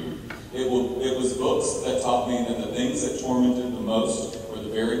you read. It was books that taught me that the things that tormented the most were the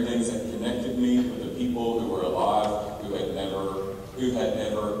very things that connected me with the people who were alive, who had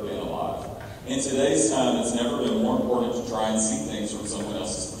never been alive. In today's time, it's never been more important to try and see things from someone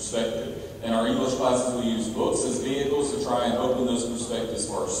else's perspective. In our English classes, we use books as vehicles to try and open those perspectives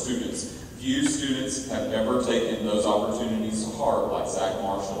for our students. Few students have ever taken those opportunities to heart like Zach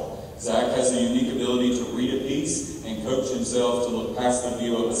Marshall. Zach has a unique ability to read a piece and coach himself to look past the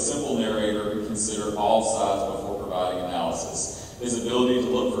view of a simple narrator who considered all sides before providing analysis. His ability to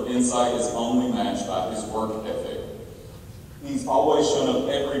look for insight is only matched by his work ethic. He's always shown up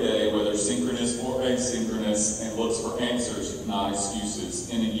every day, whether synchronous or asynchronous, and looks for answers, not excuses.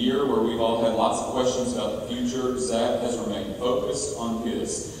 In a year where we've all had lots of questions about the future, Zach has remained focused on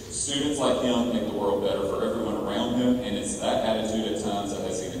his. Students like him make the world better for everyone around him, and it's that attitude at times that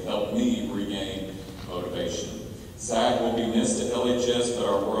has even helped me regain motivation. Zach will be missed at LHS, but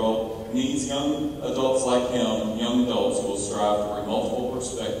our world needs young adults like him, young adults who will strive to bring multiple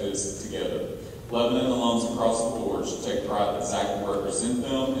perspectives together. Lebanon alums across the board should take pride that Zach will represent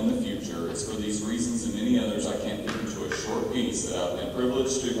them in the future. It's for these reasons and many others I can't get into a short piece that I've been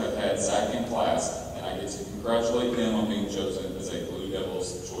privileged to have had Zach in class, and I get to congratulate him on being chosen as a Blue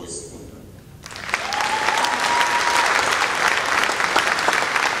Devils Choice winner.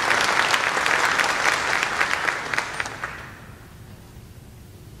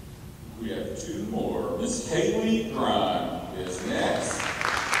 We have two more. Miss Haley Grime is next.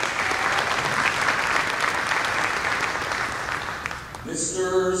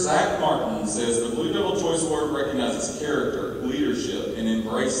 Mr. Zach Martin says the Blue Devil Choice Award recognizes character, leadership, and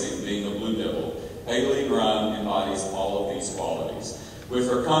embracing being a Blue Devil. Haley Grime embodies all of these qualities. With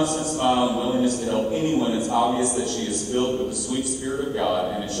her constant smile and willingness to help anyone, it's obvious that she is filled with the sweet spirit of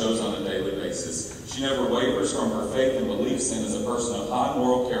God, and it shows on a daily basis. She never wavers from her faith and beliefs, and is a person of high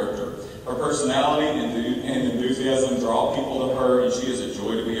moral character. Her personality and enthusiasm draw people to her, and she is a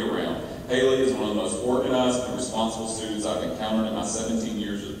joy to be around. Haley is one of the most organized and responsible students I've encountered in my 17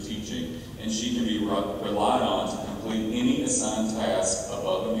 years of teaching, and she can be relied on to complete any assigned task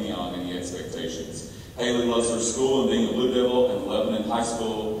above and beyond any expectations. Haley loves her school and being a Blue Devil and Lebanon High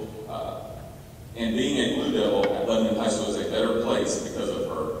School, and being a Blue Devil at Lebanon High School is a better place because of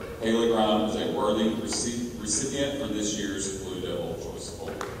her. Haley Grime is a worthy recipient for this year's Blue Devil Choice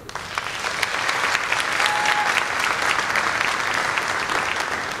Award.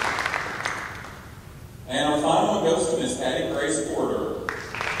 And our final one goes to Miss Addie Grace Porter.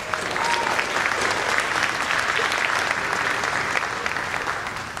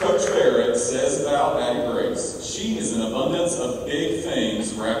 Coach Barrett says about Addie Grace, she is an abundance of big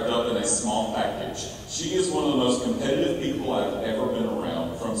things wrapped up in a small package. She is one of the most competitive people I've ever been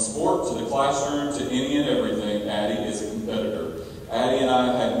around. From sport to the classroom to any and everything, Addie is a competitor. Addie and I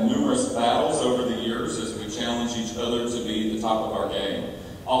have had numerous battles over the years as we challenge each other to be at the top of our game.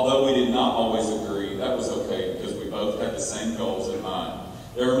 Although we did not always agree, that was okay because we both had the same goals in mind.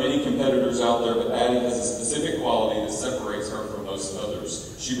 There are many competitors out there, but Addie has a specific quality that separates her from most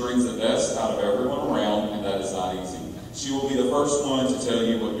others. She brings the best out of everyone around, and that is not easy. She will be the first one to tell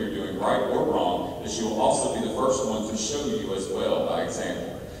you what you're doing right or wrong, but she will also be the first one to show you as well by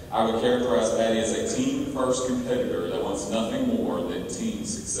example. I would characterize Addie as a team-first competitor that wants nothing more than team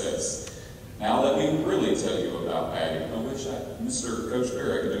success. Now let me really tell you about Addie. I wish Mr. Coach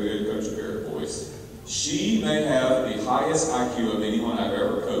Barrett could do a good Coach Barrett voice. She may have the highest IQ of anyone I've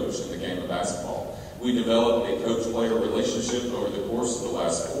ever coached in the game of basketball. We developed a coach-player relationship over the course of the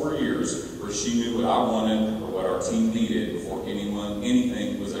last 4 years where she knew what I wanted or what our team needed before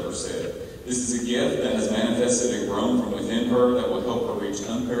anything was ever said. This is a gift that has manifested and grown from within her that will help her reach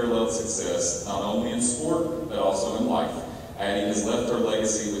unparalleled success, not only in sport, but also in life. Addie has left her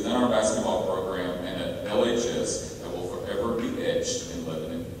legacy within our basketball program and at LHS that will forever be etched in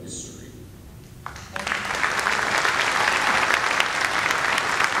Lebanon history.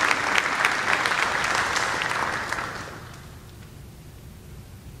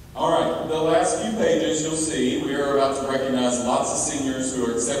 All right, the last few pages you'll see we are about to recognize lots of seniors who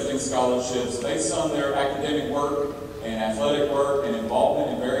are accepting scholarships based on their academic work and athletic work and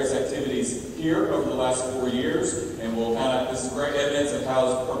involvement in various activities here over the last 4 years, and this is great evidence of how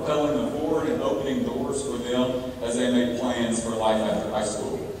it's propelling them forward and opening doors for them as they make plans for life after high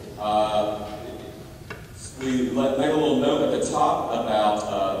school. We made a little note at the top about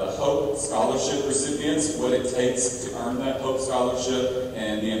the Hope Scholarship recipients, what it takes to earn that Hope Scholarship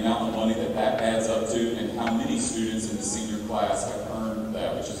and the amount of money that adds up to, and how many students in the senior class have earned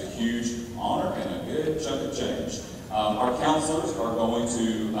that, which is a huge honor and a good chunk of change. Our counselors are going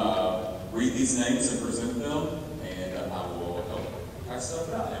to read these names and present them, and I will help pass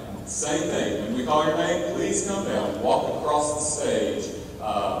stuff out. And same thing, when we call your name, please come down, walk across the stage,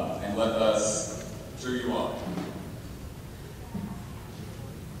 and let us cheer you on.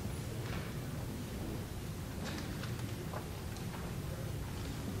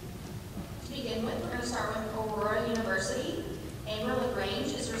 To begin with, we're going to start with Aurora University. Amber LaGrange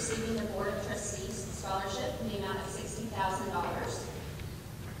is receiving the Board of Trustees scholarship in the amount of $60,000.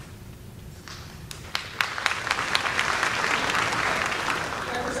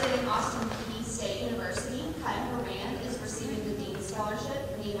 Representing Austin Peay State University, Kyle Moran is receiving the Dean's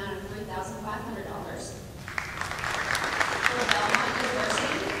in the amount of $3,500. For Belmont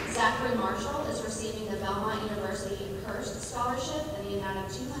University, Zachary Marshall is receiving the Belmont University Hearst Scholarship in the amount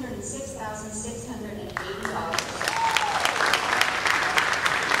of $206,680.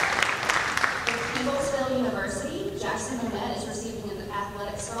 For Campbellsville University, Jackson Burnett is receiving an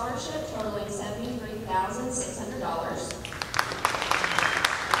athletic scholarship totaling $73,600.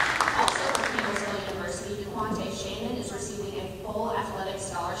 Also for Campbellsville University, DeQuante Shannon is receiving a full athletic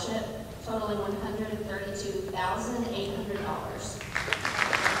scholarship totaling $132,800.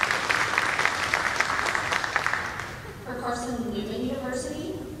 For Carson Newman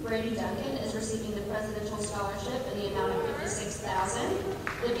University, Brady Duncan is receiving the Presidential Scholarship in the amount of $56,000,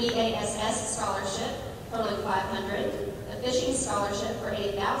 the BASS Scholarship totaling $500, the Fishing Scholarship for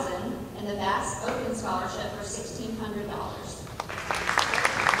 $8,000, and the Bass Open Scholarship for $1,600.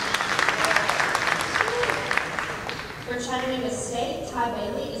 For Chattanooga State, Ty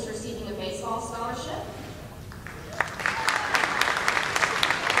Bailey is receiving a baseball scholarship.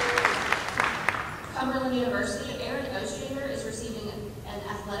 Cumberland University, Aaron Ostringer is receiving an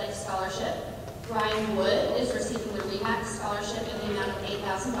athletic scholarship. Ryan Wood is receiving the REMAX scholarship in the amount of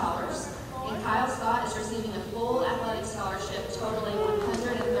 $8,000. And Kyle Scott is receiving a full athletic scholarship totaling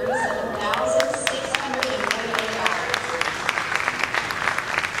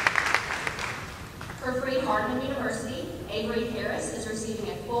 $137,648. For Freed-Hardeman University, Avery Harris is receiving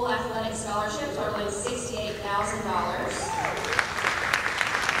a full athletic scholarship totaling $68,000.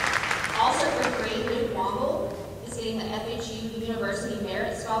 Also for Freed, Luke Womble is getting the FHU University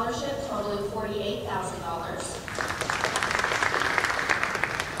Merit Scholarship totaling $48,000.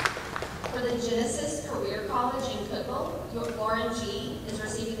 For the Genesis Career College in Cookville, Lauren G. is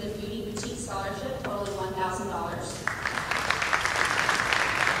receiving the Beauty Boutique Scholarship totaling $1,000.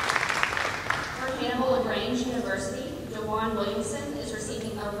 For Hannibal LaGrange University, Jawan Williamson is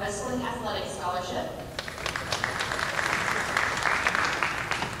receiving a Wrestling Athletic Scholarship.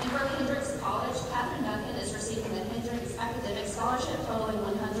 And for Hendrix College, Catherine Duncan is receiving the Hendrix Academic Scholarship totaling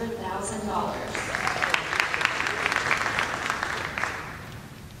 $100,000.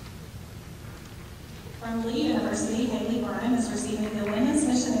 From Lee University, Haley Bryan is receiving the Women's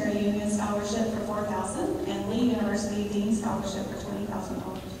Missionary Union Scholarship for $4,000 and Lee University Dean Scholarship for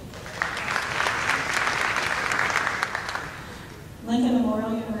 $20,000. Lincoln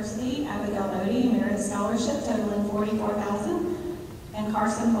Memorial University, Abigail Modi Merit Scholarship totaling $44,000 and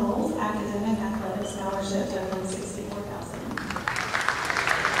Carson Bowles Academic Athletic Scholarship totaling $64,000.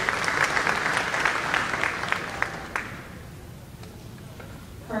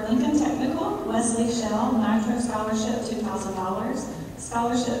 For Lincoln Technical, Wesley Shell, Nitro Scholarship, $2,000.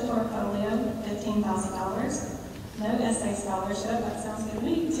 Scholarship Portfolio, $15,000. No Essay Scholarship, that sounds good to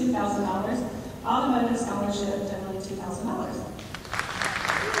me, $2,000. Automotive Scholarship, totaling $2,000.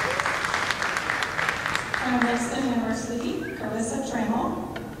 From Lipscomb University, Carissa Trammell,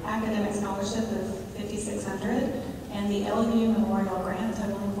 Academic Scholarship of $5,600, and the LU Memorial Grant,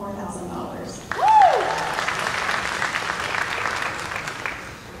 totaling $4,000.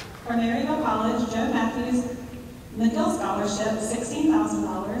 For Maryville College, Joe Matthews, McGill Scholarship,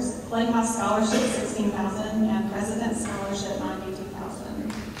 $16,000, Playhouse Scholarship, $16,000, and President's Scholarship,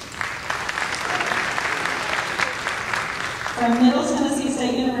 $92,000. From Middle Tennessee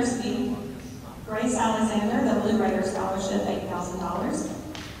State University, Grace Alexander, the Blue Raider Scholarship, $8,000.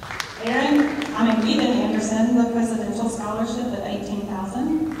 Eden Anderson, the Presidential Scholarship at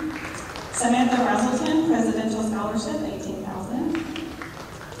 $18,000. Samantha Russellton, Presidential Scholarship, $18,000.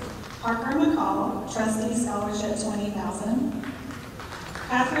 Parker McCall, Trustee Scholarship, $20,000.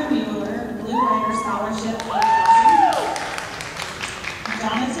 Catherine Mueller, Blue Raider Scholarship, $8,000.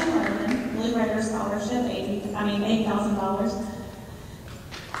 Jonathan Merlin, Blue Raider Scholarship, $8,000.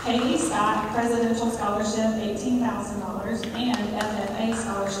 Haley Scott, Presidential Scholarship, $18,000, and FFA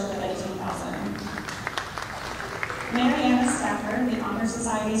Scholarship of $18,000. Mariana Stafford, the Honor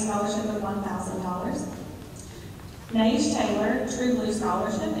Society Scholarship of $1,000. Naige Taylor, True Blue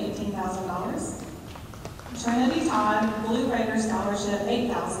Scholarship, $18,000. Trinity Todd, Blue Raider Scholarship,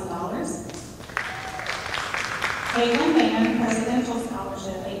 $8,000. Caitlin Mann, Presidential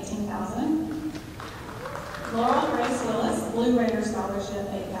Scholarship, $18,000. Laurel Grace Willis, Blue Raider Scholarship,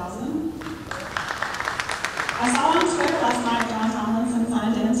 $8,000. I saw on Twitter last night John Tomlinson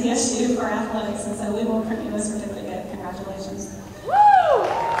signed to MTSU for athletics, and so we will print you a certificate. Congratulations. Woo!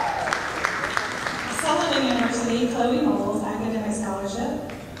 Sullivan University, Chloe Moles, Academic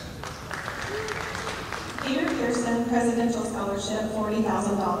Scholarship. Peter Pearson, Presidential Scholarship,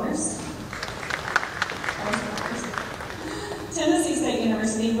 $40,000. Tennessee State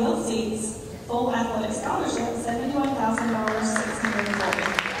University, Will Seats, Full athletic scholarship,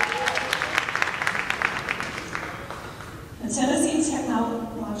 $71,640. The Tennessee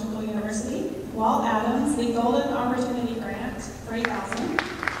Technological University, Walt Adams, the Golden Opportunity Grant, $3,000.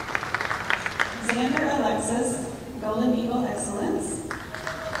 Xander Alexis, Golden Eagle Excellence.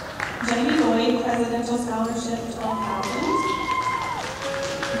 Jamie Lloyd, Presidential Scholarship, $12,000.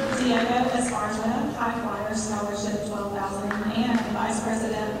 Diego Esparza, High Flyer Scholarship, $12,000, and Vice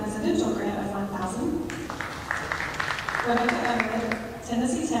President Residential Grant of $1,000. Rebecca Everett,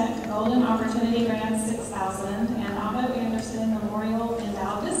 Tennessee Tech, Golden Opportunity Grant, $6,000, and Avo Anderson Memorial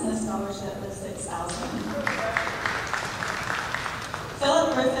Endowed Business Scholarship with $6,000.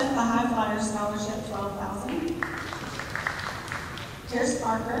 Philip Griffin, the High Flyer Scholarship, $12,000. Pierce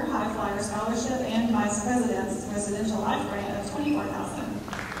Parker, High Flyer Scholarship and Vice President's Residential Life Grant of $24,000.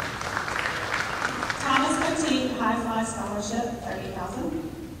 Thomas Boutique, High Fly Scholarship, $30,000.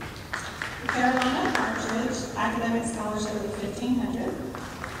 Carolina Partridge, Academic Scholarship of $1,500.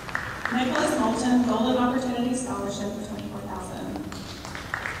 Nicholas Moulton, Golden Opportunity Scholarship of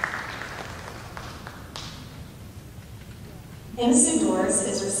 $24,000. Sue Doors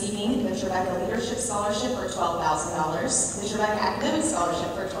is receiving the Tribeca Leadership Scholarship for $12,000, the Tribeca Academic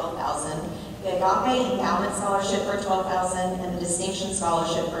Scholarship for $12,000, the Agape Endowment Scholarship for $12,000, and the Distinction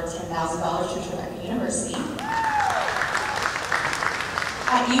Scholarship for $10,000 to Tribeca University.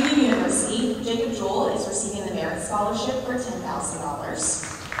 At Union University, Jacob Joel is receiving the Merit Scholarship for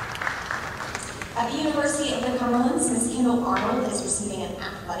 $10,000. At the University of the Cumberlands, Ms. Kendall Arnold is receiving an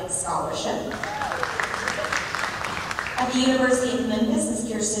Athletic Scholarship. At the University of Memphis, Ms.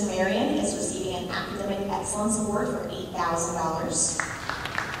 Kirsten Marion is receiving an Academic Excellence Award for $8,000.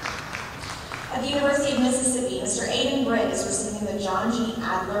 At the University of Mississippi, Mr. Aiden Britt is receiving the John G.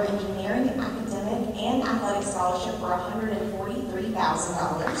 Adler Engineering Academic and Athletic Scholarship for $143,000.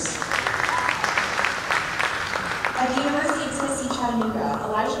 At the University of Tennessee, Chattanooga,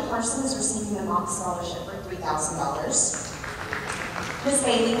 Elijah Carson is receiving the Mock Scholarship for $3,000. Ms.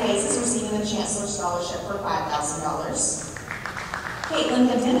 Bailey Hayes is receiving the Chancellor Scholarship for $5,000. Caitlin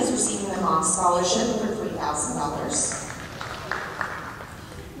Hinton is receiving the Mock Scholarship for $3,000.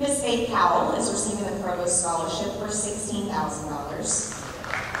 Ms. Faith Powell is receiving the Provost Scholarship for $16,000.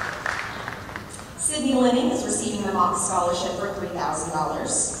 Sydney Lenning is receiving the Mock Scholarship for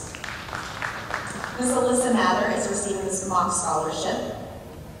 $3,000. Ms. Alyssa Mather is receiving this Mock Scholarship.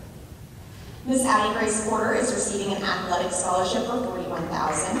 Ms. Addie Grace Porter is receiving an Athletic Scholarship for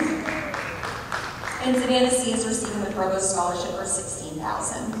 $41,000. And Savannah C. is receiving the Provost Scholarship for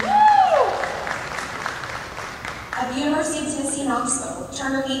 $16,000. At the University of Tennessee, Knoxville,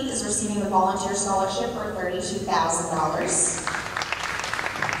 Turner Heath is receiving the Volunteer Scholarship for $32,000.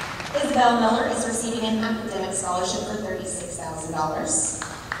 Isabel Miller is receiving an Academic Scholarship for $36,000.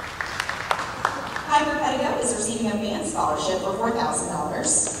 Piper Pettigo is receiving a Band Scholarship for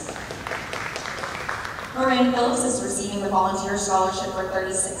 $4,000. Miranda Phillips is receiving the Volunteer Scholarship for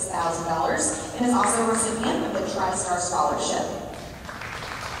 $36,000 and is also a recipient of the TriStar Scholarship.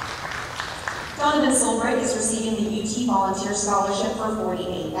 Donovan Solbright is receiving the UT Volunteer Scholarship for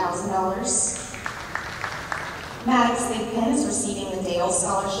 $48,000. Maddox Big Pen is receiving the Dale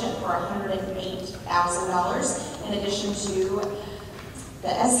Scholarship for $108,000 in addition to the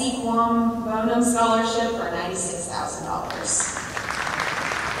S.E. Quam Bonham Scholarship for $96,000.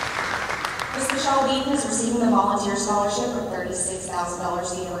 Ms. Michelle Beaton is receiving the Volunteer Scholarship for $36,000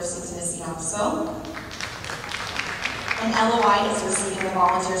 to the University of Tennessee, Knoxville. And Ella White is receiving the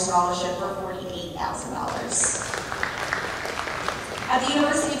Volunteer Scholarship for $48,000. At the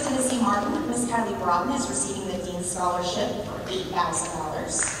University of Tennessee, Martin, Ms. Kylie Broughton is receiving the Dean Scholarship for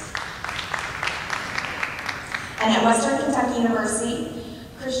 $8,000. And at Western Kentucky University,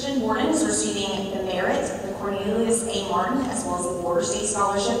 Christian Borden is receiving the Merit, the Cornelius A. Martin, as well as the Border State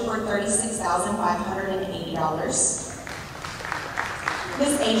Scholarship for $36,580.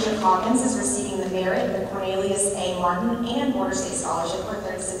 Ms. Asia Calkins is receiving the Merit, the Cornelius A. Martin, and Border State Scholarship for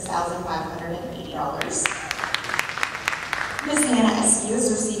 $36,580. Ms. Hannah Eskew is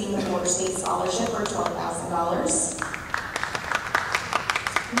receiving the Border State Scholarship for $12,000.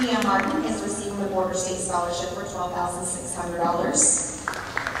 Mia Martin is receiving the Border State Scholarship for $12,600.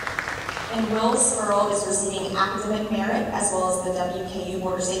 And Will Spurl is receiving Academic Merit as well as the WKU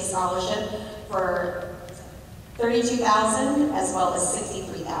Border State Scholarship for $32,000 as well as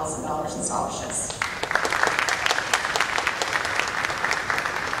 $63,000 in scholarships.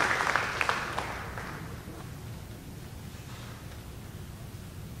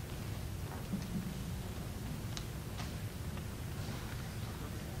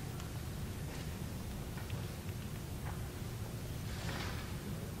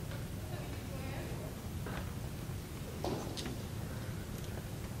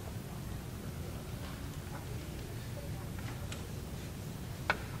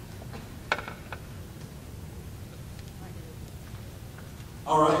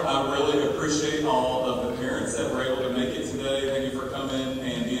 All right, I really appreciate all of the parents that were able to make it today. Thank you for coming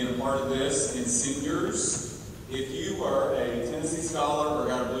and being a part of this. And seniors, if you are a Tennessee Scholar or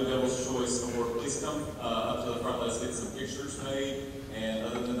got a Blue Devils Choice Award, please come up to the front. Let's get some pictures made. And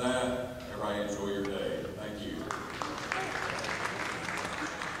other than that, everybody enjoy your day. Thank you.